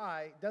believes a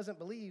lie doesn't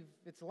believe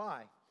it's a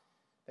lie.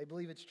 They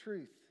believe it's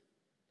truth.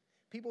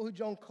 People who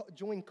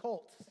join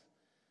cults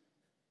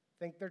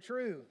think they're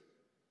true.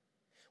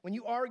 When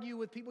you argue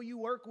with people you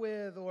work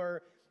with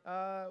or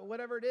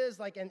whatever it is,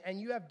 and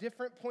you have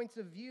different points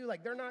of view,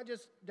 they're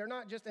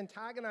not just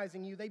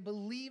antagonizing you. They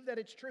believe that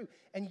it's true,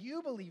 and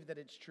you believe that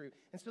it's true.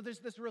 And so there's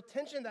this real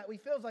tension that we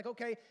feel. It's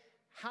okay,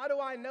 how do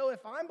I know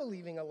if I'm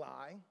believing a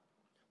lie?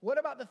 What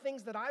about the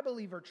things that I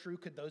believe are true?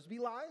 Could those be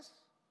lies?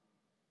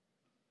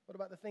 What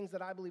about the things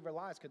that I believe are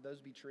lies? Could those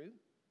be true?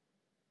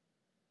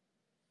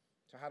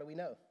 So how do we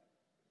know?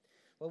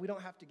 Well, we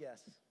don't have to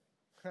guess.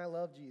 I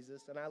love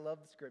Jesus and I love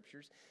the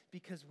scriptures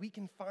because we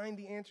can find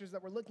the answers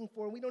that we're looking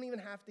for. We don't even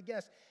have to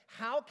guess.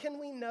 How can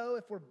we know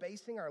if we're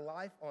basing our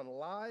life on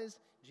lies?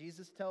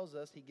 Jesus tells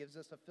us, he gives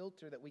us a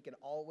filter that we can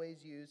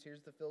always use.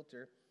 Here's the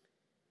filter.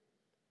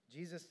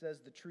 Jesus says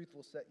the truth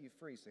will set you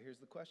free. So here's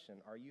the question.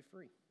 Are you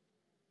free?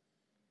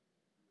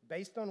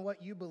 Based on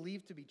what you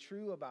believe to be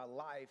true about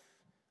life,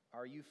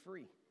 are you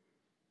free?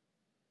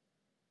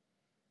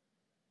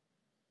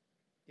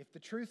 If the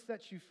truth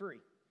sets you free,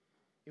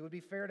 it would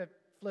be fair to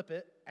flip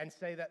it and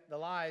say that the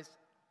lies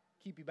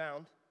keep you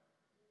bound.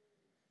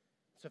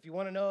 So if you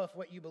want to know if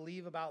what you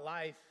believe about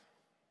life,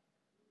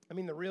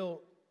 the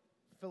real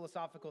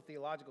philosophical,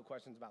 theological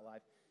questions about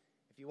life,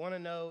 if you want to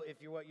know if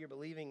what you're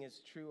believing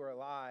is true or a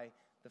lie,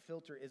 the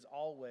filter is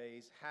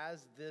always,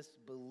 has this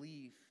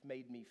belief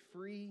made me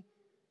free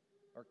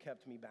or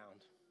kept me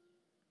bound?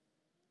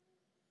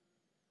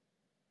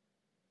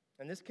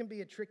 And this can be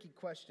a tricky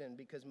question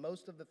because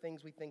most of the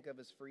things we think of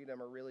as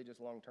freedom are really just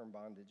long-term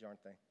bondage,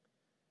 aren't they?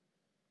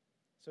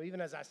 So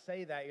even as I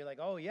say that, you're like,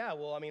 oh yeah,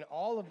 well,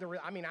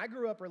 I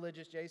grew up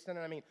religious, Jason,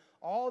 and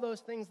all those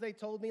things they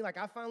told me,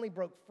 I finally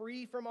broke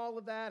free from all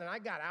of that, and I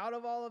got out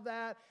of all of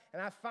that,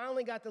 and I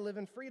finally got to live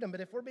in freedom. But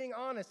if we're being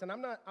honest, and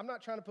I'm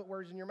not trying to put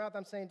words in your mouth,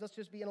 I'm saying let's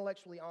just be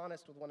intellectually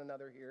honest with one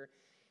another here.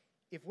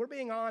 If we're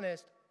being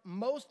honest,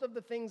 most of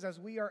the things as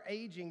we are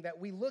aging that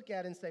we look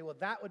at and say, well,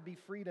 that would be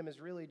freedom is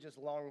really just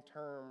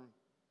long-term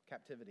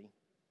captivity.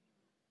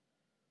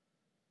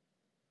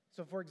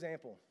 So for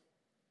example,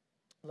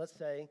 let's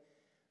say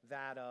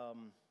that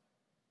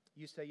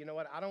you say, you know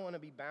what, I don't want to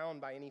be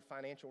bound by any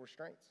financial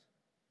restraints.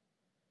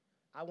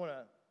 I want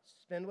to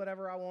spend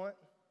whatever I want,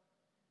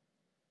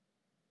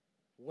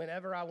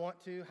 whenever I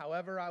want to,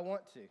 however I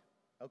want to.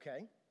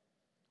 Okay,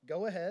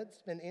 go ahead,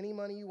 spend any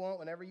money you want,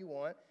 whenever you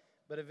want.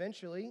 But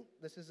eventually,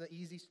 this is an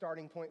easy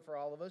starting point for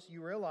all of us,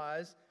 you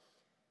realize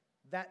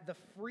that the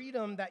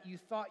freedom that you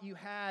thought you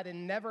had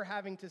in never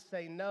having to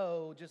say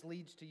no just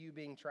leads to you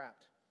being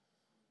trapped.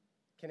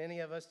 Can any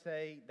of us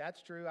say,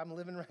 that's true, I'm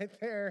living right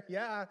there,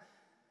 yeah.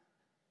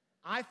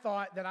 I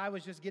thought that I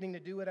was just getting to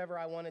do whatever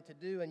I wanted to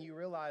do, and you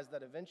realize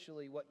that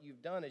eventually what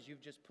you've done is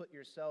you've just put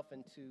yourself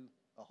into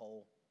a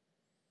hole,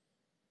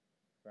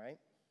 right?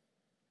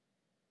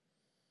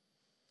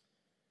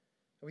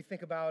 We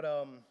think about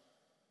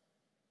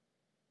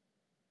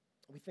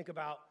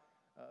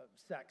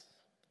sex.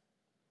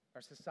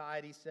 Our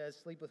society says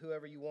sleep with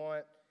whoever you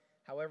want,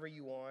 however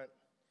you want.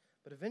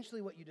 But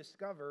eventually what you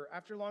discover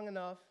after long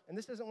enough, and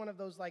this isn't one of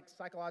those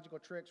psychological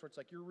tricks where it's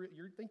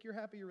you think you're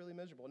happy, you're really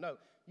miserable. No,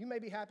 you may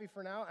be happy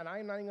for now, and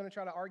I'm not even going to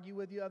try to argue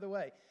with you the other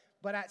way.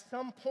 But at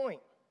some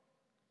point,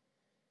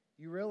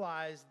 you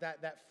realize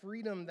that that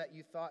freedom that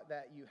you thought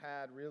that you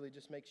had really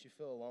just makes you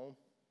feel alone.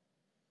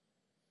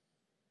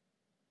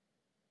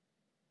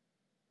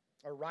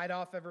 Or write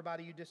off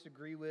everybody you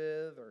disagree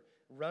with, or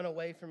run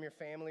away from your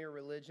family or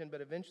religion.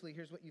 But eventually,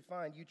 here's what you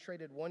find. You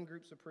traded one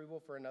group's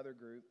approval for another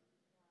group.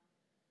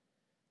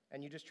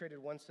 And you just traded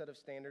one set of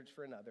standards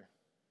for another.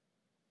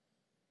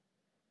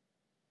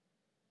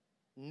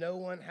 No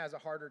one has a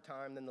harder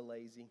time than the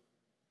lazy.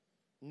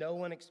 No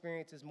one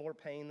experiences more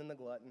pain than the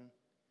glutton.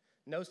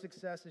 No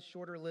success is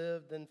shorter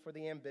lived than for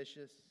the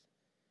ambitious.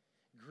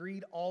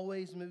 Greed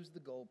always moves the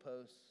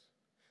goalposts.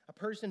 A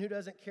person who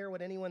doesn't care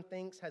what anyone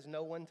thinks has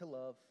no one to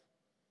love.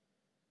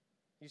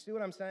 You see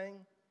what I'm saying?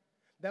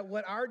 That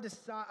what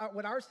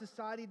our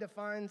society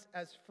defines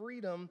as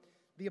freedom,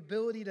 the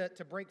ability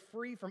to break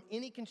free from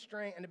any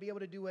constraint and to be able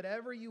to do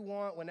whatever you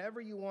want, whenever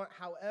you want,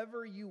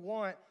 however you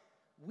want,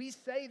 we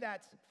say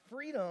that's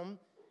freedom,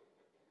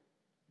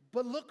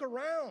 but look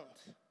around.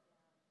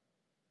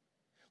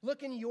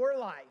 Look in your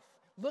life.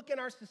 Look in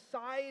our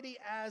society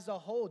as a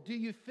whole. Do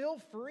you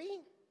feel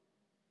free?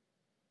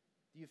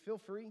 Do you feel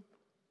free?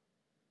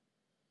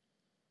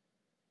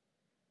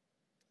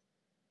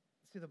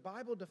 See, the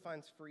Bible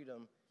defines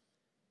freedom.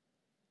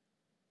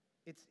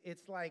 It's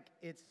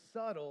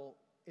subtle.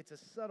 It's a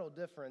subtle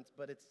difference,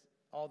 but it's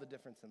all the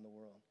difference in the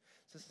world.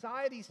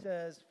 Society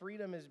says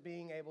freedom is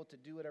being able to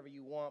do whatever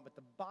you want, but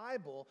the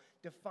Bible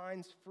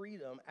defines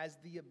freedom as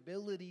the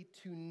ability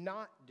to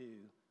not do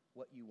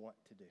what you want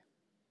to do.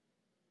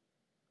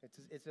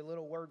 It's a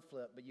little word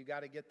flip, but you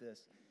got to get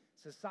this.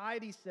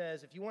 Society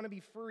says if you want to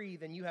be free,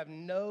 then you have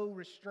no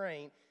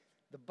restraint.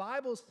 The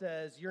Bible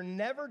says you're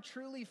never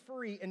truly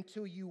free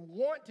until you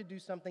want to do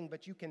something,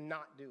 but you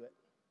cannot do it.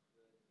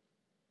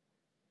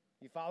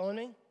 You following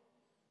me?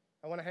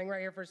 I want to hang right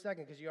here for a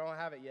second because you don't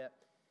have it yet.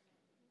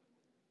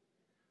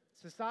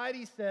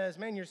 Society says,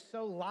 man, you're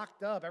so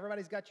locked up.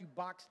 Everybody's got you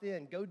boxed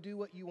in. Go do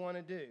what you want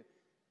to do.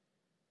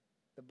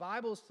 The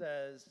Bible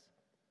says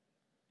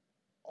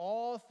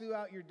all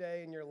throughout your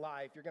day and your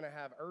life, you're going to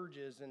have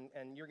urges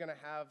and you're going to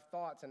have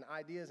thoughts and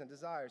ideas and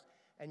desires.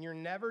 And you're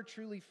never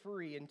truly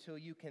free until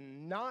you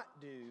cannot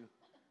do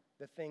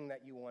the thing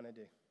that you want to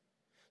do.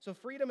 So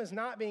freedom is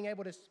not being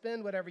able to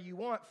spend whatever you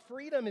want.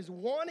 Freedom is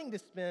wanting to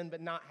spend but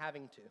not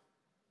having to.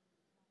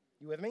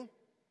 You with me?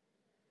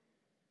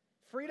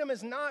 Freedom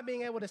is not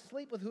being able to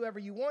sleep with whoever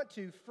you want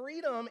to.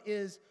 Freedom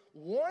is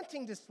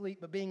wanting to sleep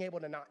but being able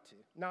to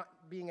not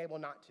being able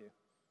not to.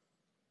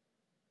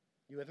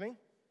 You with me?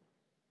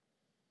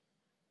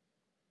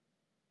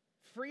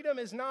 Freedom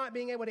is not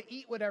being able to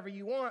eat whatever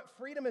you want.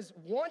 Freedom is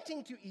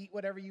wanting to eat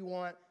whatever you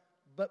want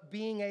but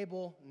being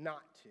able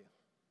not to.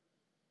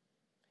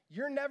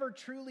 You're never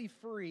truly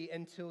free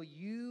until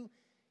you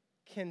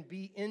can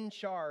be in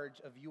charge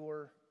of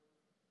your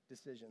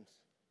decisions.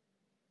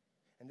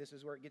 And this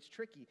is where it gets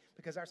tricky,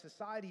 because our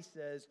society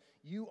says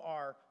you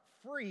are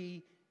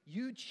free,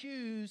 you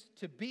choose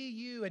to be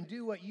you and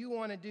do what you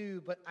want to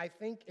do. But I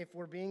think if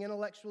we're being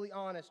intellectually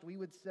honest, we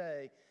would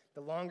say the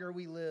longer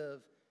we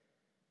live,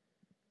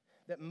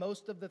 that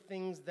most of the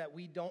things that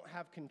we don't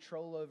have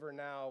control over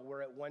now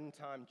were at one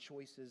time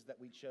choices that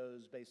we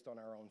chose based on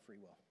our own free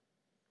will.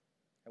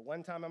 At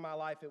one time in my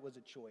life, it was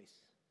a choice.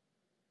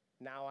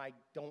 Now I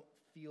don't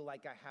feel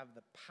like I have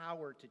the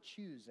power to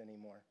choose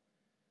anymore.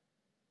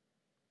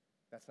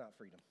 That's not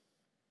freedom.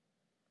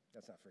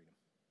 That's not freedom.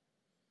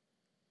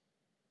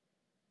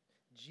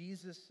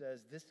 Jesus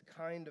says this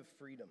kind of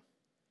freedom,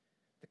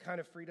 the kind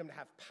of freedom to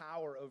have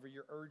power over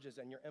your urges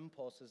and your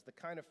impulses, the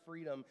kind of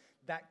freedom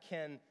that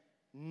can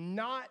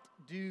not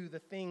do the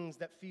things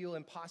that feel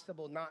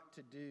impossible not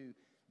to do,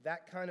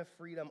 that kind of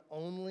freedom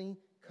only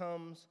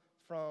comes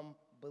from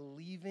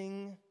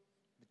believing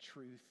the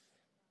truth.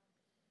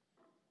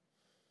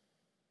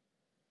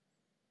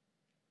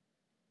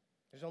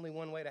 There's only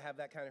one way to have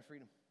that kind of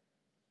freedom.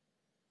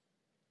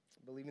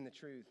 Believing the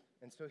truth.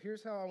 And so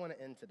here's how I want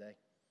to end today.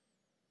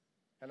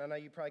 And I know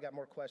you probably got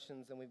more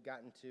questions than we've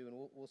gotten to,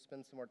 and we'll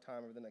spend some more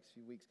time over the next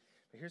few weeks.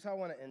 But here's how I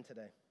want to end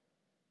today.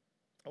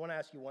 I want to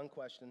ask you one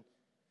question,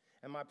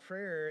 and my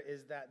prayer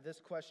is that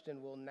this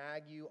question will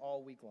nag you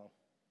all week long.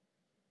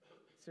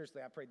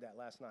 Seriously, I prayed that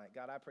last night.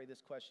 God, I pray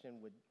this question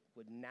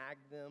would nag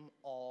them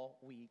all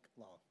week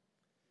long.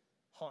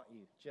 Haunt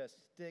you. Just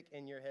stick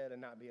in your head and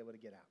not be able to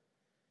get out.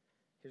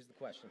 Here's the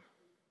question.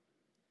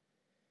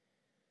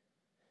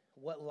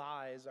 What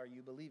lies are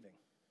you believing?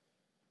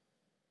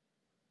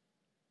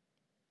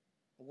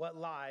 What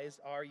lies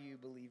are you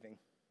believing?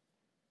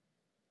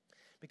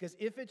 Because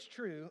if it's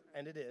true,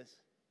 and it is,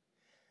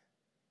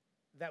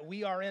 that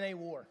we are in a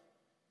war,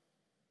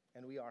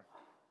 and we are,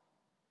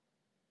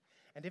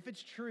 and if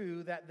it's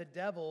true that the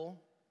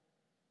devil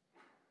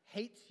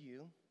hates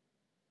you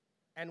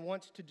and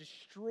wants to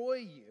destroy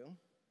you,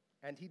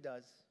 and he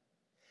does,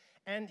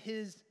 and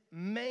his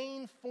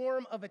main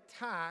form of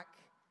attack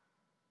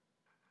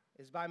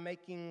is by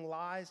making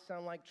lies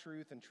sound like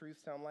truth and truth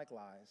sound like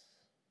lies,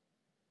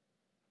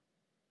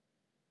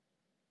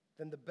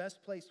 then the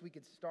best place we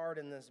could start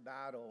in this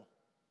battle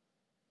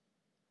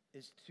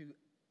is to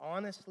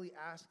honestly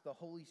ask the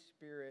Holy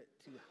Spirit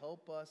to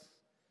help us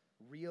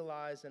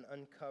realize and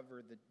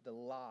uncover the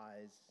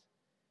lies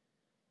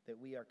that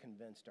we are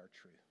convinced are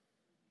true.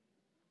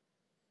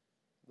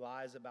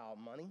 Lies about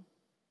money,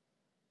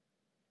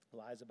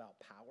 lies about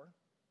power,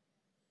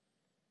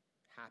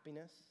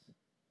 happiness,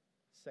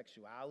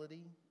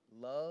 sexuality,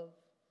 love,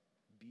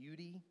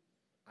 beauty,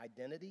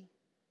 identity.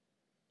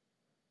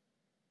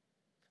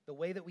 The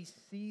way that we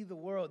see the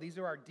world, these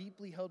are our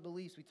deeply held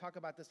beliefs. We talk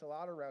about this a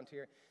lot around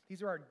here.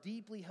 These are our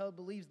deeply held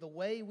beliefs. The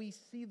way we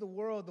see the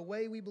world, the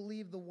way we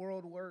believe the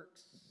world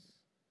works.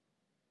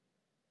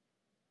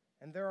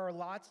 And there are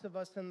lots of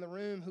us in the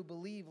room who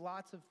believe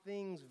lots of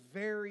things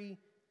very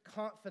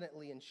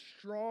confidently and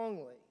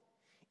strongly.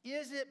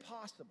 Is it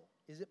possible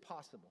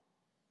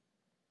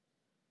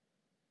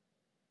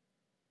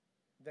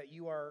that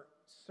you are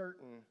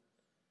certain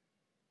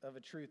of a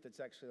truth that's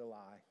actually a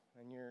lie,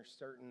 and you're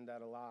certain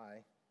of a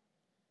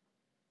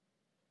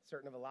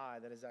lie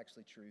that is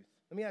actually truth?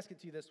 Let me ask it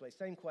to you this way.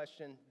 Same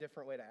question,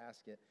 different way to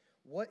ask it.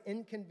 What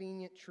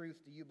inconvenient truth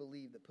do you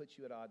believe that puts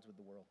you at odds with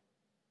the world?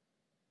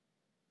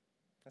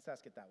 Let's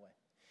ask it that way.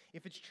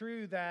 If it's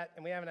true that,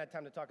 and we haven't had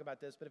time to talk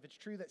about this, but if it's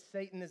true that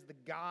Satan is the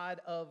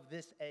god of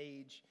this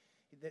age,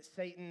 that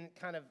Satan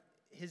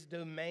his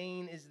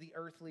domain is the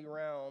earthly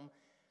realm,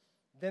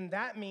 then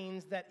that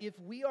means that if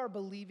we are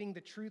believing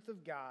the truth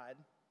of God,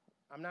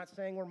 I'm not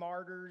saying we're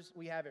martyrs,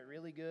 we have it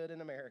really good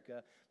in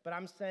America, but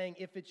I'm saying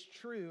if it's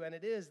true, and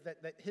it is, that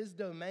his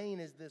domain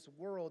is this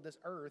world, this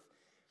earth,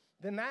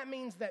 then that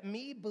means that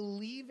me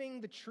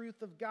believing the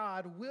truth of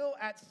God will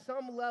at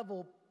some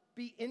level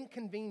be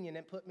inconvenient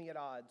and put me at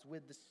odds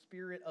with the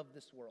spirit of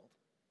this world.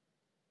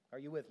 Are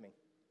you with me?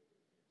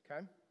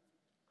 Okay?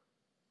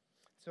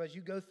 So as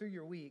you go through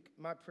your week,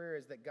 my prayer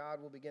is that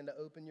God will begin to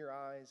open your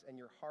eyes and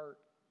your heart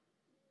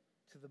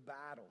to the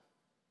battle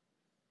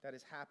that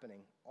is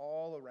happening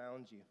all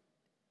around you.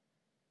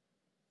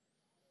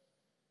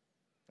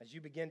 As you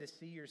begin to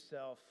see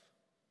yourself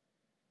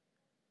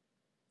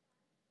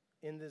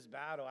in this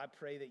battle, I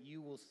pray that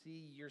you will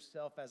see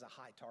yourself as a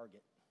high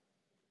target.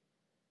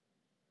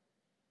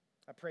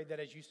 I pray that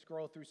as you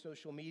scroll through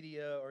social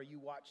media or you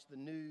watch the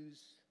news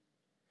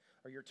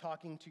or you're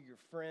talking to your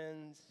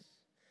friends,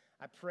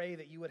 I pray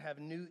that you would have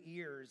new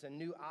ears and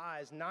new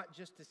eyes, not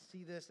just to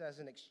see this as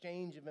an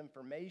exchange of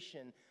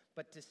information,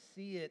 but to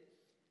see it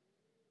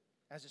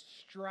as a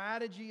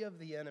strategy of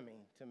the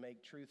enemy to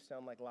make truth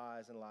sound like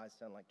lies and lies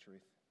sound like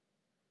truth.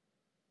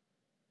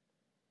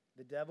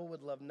 The devil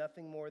would love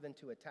nothing more than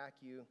to attack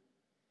you.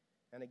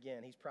 And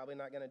again, he's probably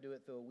not going to do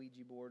it through a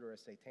Ouija board or a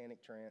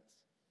satanic trance.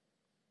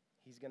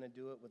 He's going to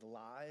do it with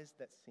lies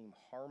that seem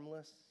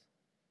harmless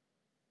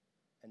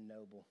and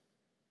noble.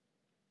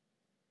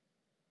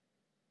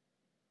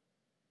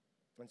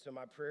 And so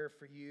my prayer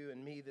for you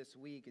and me this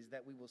week is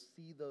that we will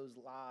see those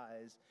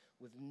lies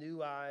with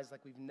new eyes like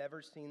we've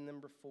never seen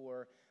them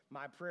before.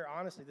 My prayer,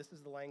 honestly, this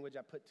is the language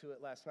I put to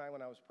it last night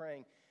when I was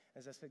praying,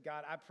 as I said,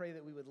 God, I pray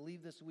that we would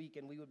leave this week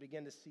and we would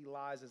begin to see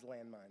lies as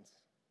landmines.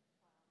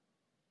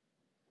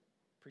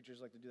 Preachers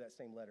like to do that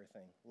same letter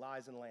thing,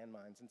 lies and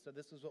landmines. And so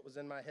this is what was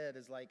in my head,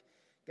 is like,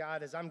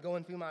 God, as I'm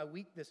going through my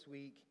week this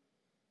week,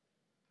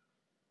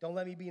 don't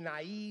let me be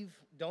naive.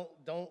 Don't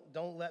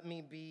let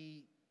me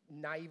be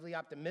naively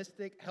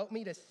optimistic. Help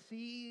me to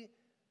see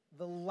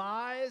the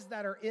lies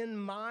that are in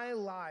my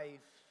life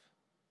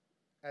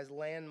as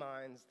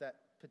landmines that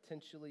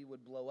potentially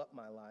would blow up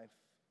my life.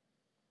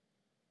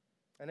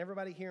 And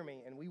everybody hear me,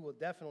 and we will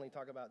definitely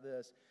talk about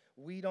this.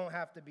 We don't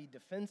have to be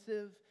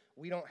defensive.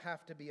 We don't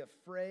have to be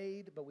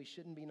afraid, but we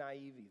shouldn't be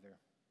naive either.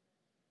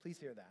 Please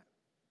hear that.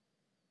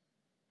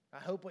 I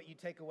hope what you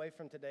take away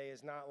from today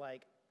is not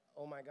like,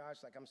 oh my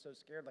gosh, like I'm so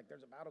scared, like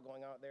there's a battle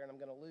going out there and I'm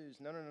going to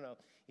lose. No.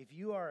 If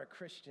you are a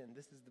Christian,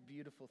 this is the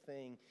beautiful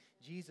thing.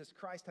 Jesus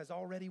Christ has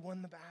already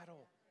won the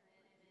battle.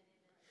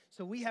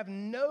 So we have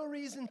no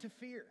reason to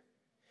fear.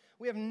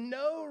 We have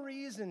no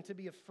reason to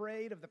be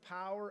afraid of the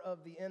power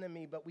of the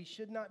enemy, but we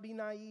should not be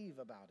naive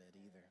about it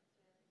either.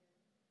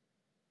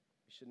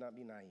 We should not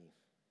be naive.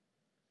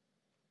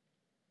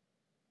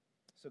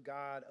 So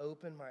God,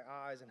 open my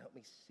eyes and help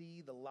me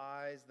see the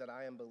lies that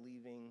I am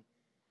believing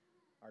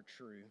are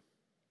true.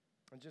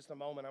 In just a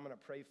moment, I'm going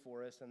to pray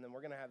for us, and then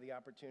we're going to have the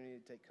opportunity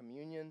to take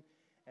communion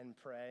and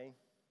pray.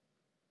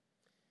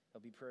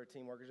 There'll be prayer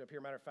team workers up here.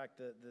 Matter of fact,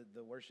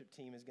 the worship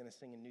team is going to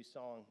sing a new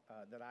song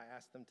that I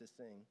asked them to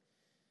sing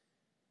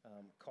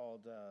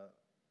called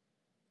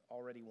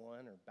Already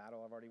Won, or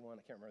Battle I've Already Won.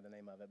 I can't remember the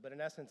name of it. But in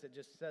essence, it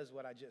just says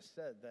what I just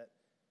said, that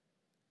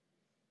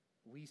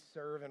we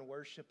serve and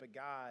worship a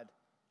God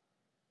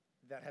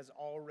that has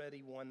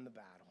already won the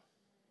battle.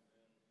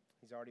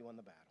 He's already won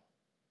the battle.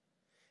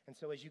 And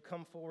so as you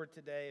come forward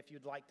today, if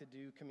you'd like to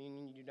do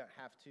communion, you do not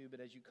have to, but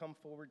as you come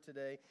forward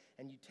today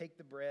and you take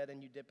the bread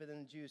and you dip it in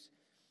the juice,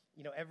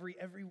 you know,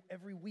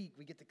 every week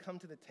we get to come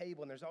to the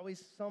table and there's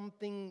always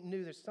something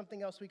new. There's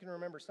something else we can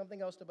remember,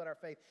 something else about our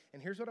faith.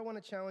 And here's what I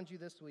want to challenge you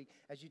this week.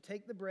 As you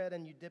take the bread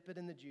and you dip it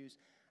in the juice,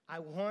 I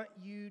want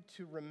you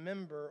to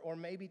remember, or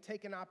maybe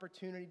take an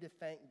opportunity to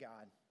thank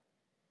God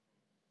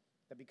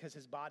that because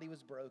his body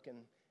was broken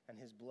and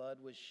his blood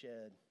was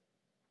shed,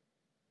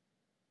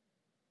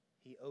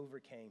 he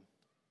overcame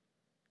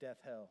death,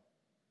 hell,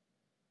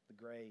 the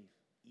grave,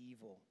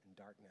 evil, and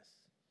darkness.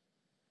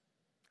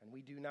 And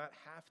we do not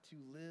have to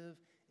live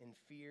in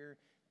fear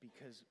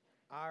because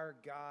our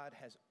God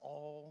has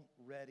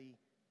already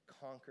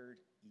conquered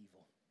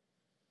evil.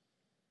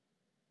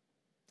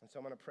 And so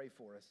I'm going to pray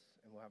for us,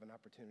 and we'll have an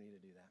opportunity to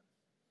do that.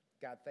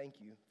 God, thank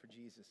you for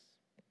Jesus.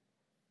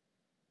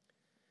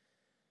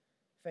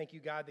 Thank you,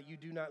 God, that you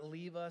do not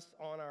leave us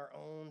on our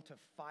own to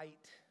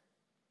fight,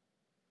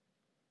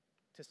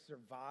 to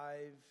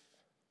survive.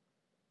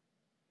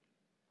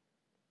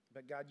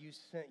 But God, you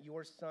sent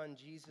your Son,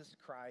 Jesus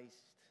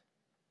Christ,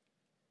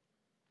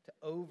 to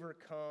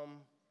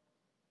overcome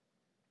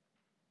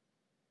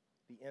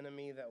the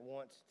enemy that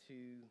wants to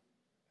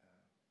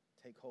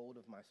take hold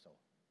of my soul.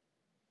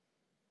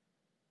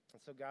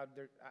 And so, God,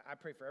 I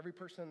pray for every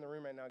person in the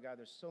room right now, God,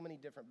 there's so many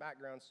different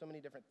backgrounds, so many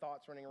different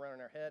thoughts running around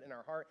in our head and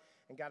our heart.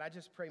 And God, I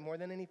just pray more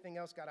than anything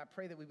else, God, I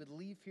pray that we would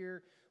leave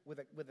here with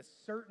a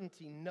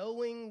certainty,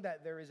 knowing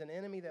that there is an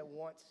enemy that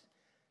wants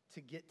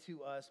to get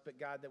to us, but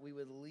God, that we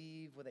would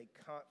leave with a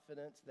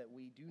confidence that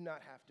we do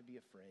not have to be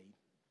afraid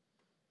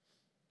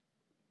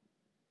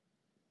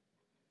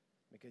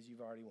because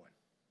you've already won.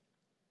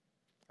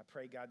 I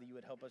pray, God, that you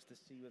would help us to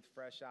see with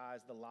fresh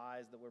eyes the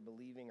lies that we're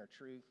believing are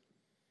truth,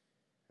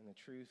 and the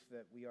truth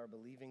that we are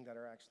believing that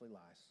are actually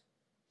lies.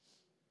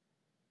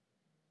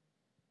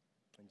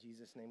 In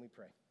Jesus' name we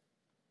pray.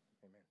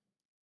 Amen.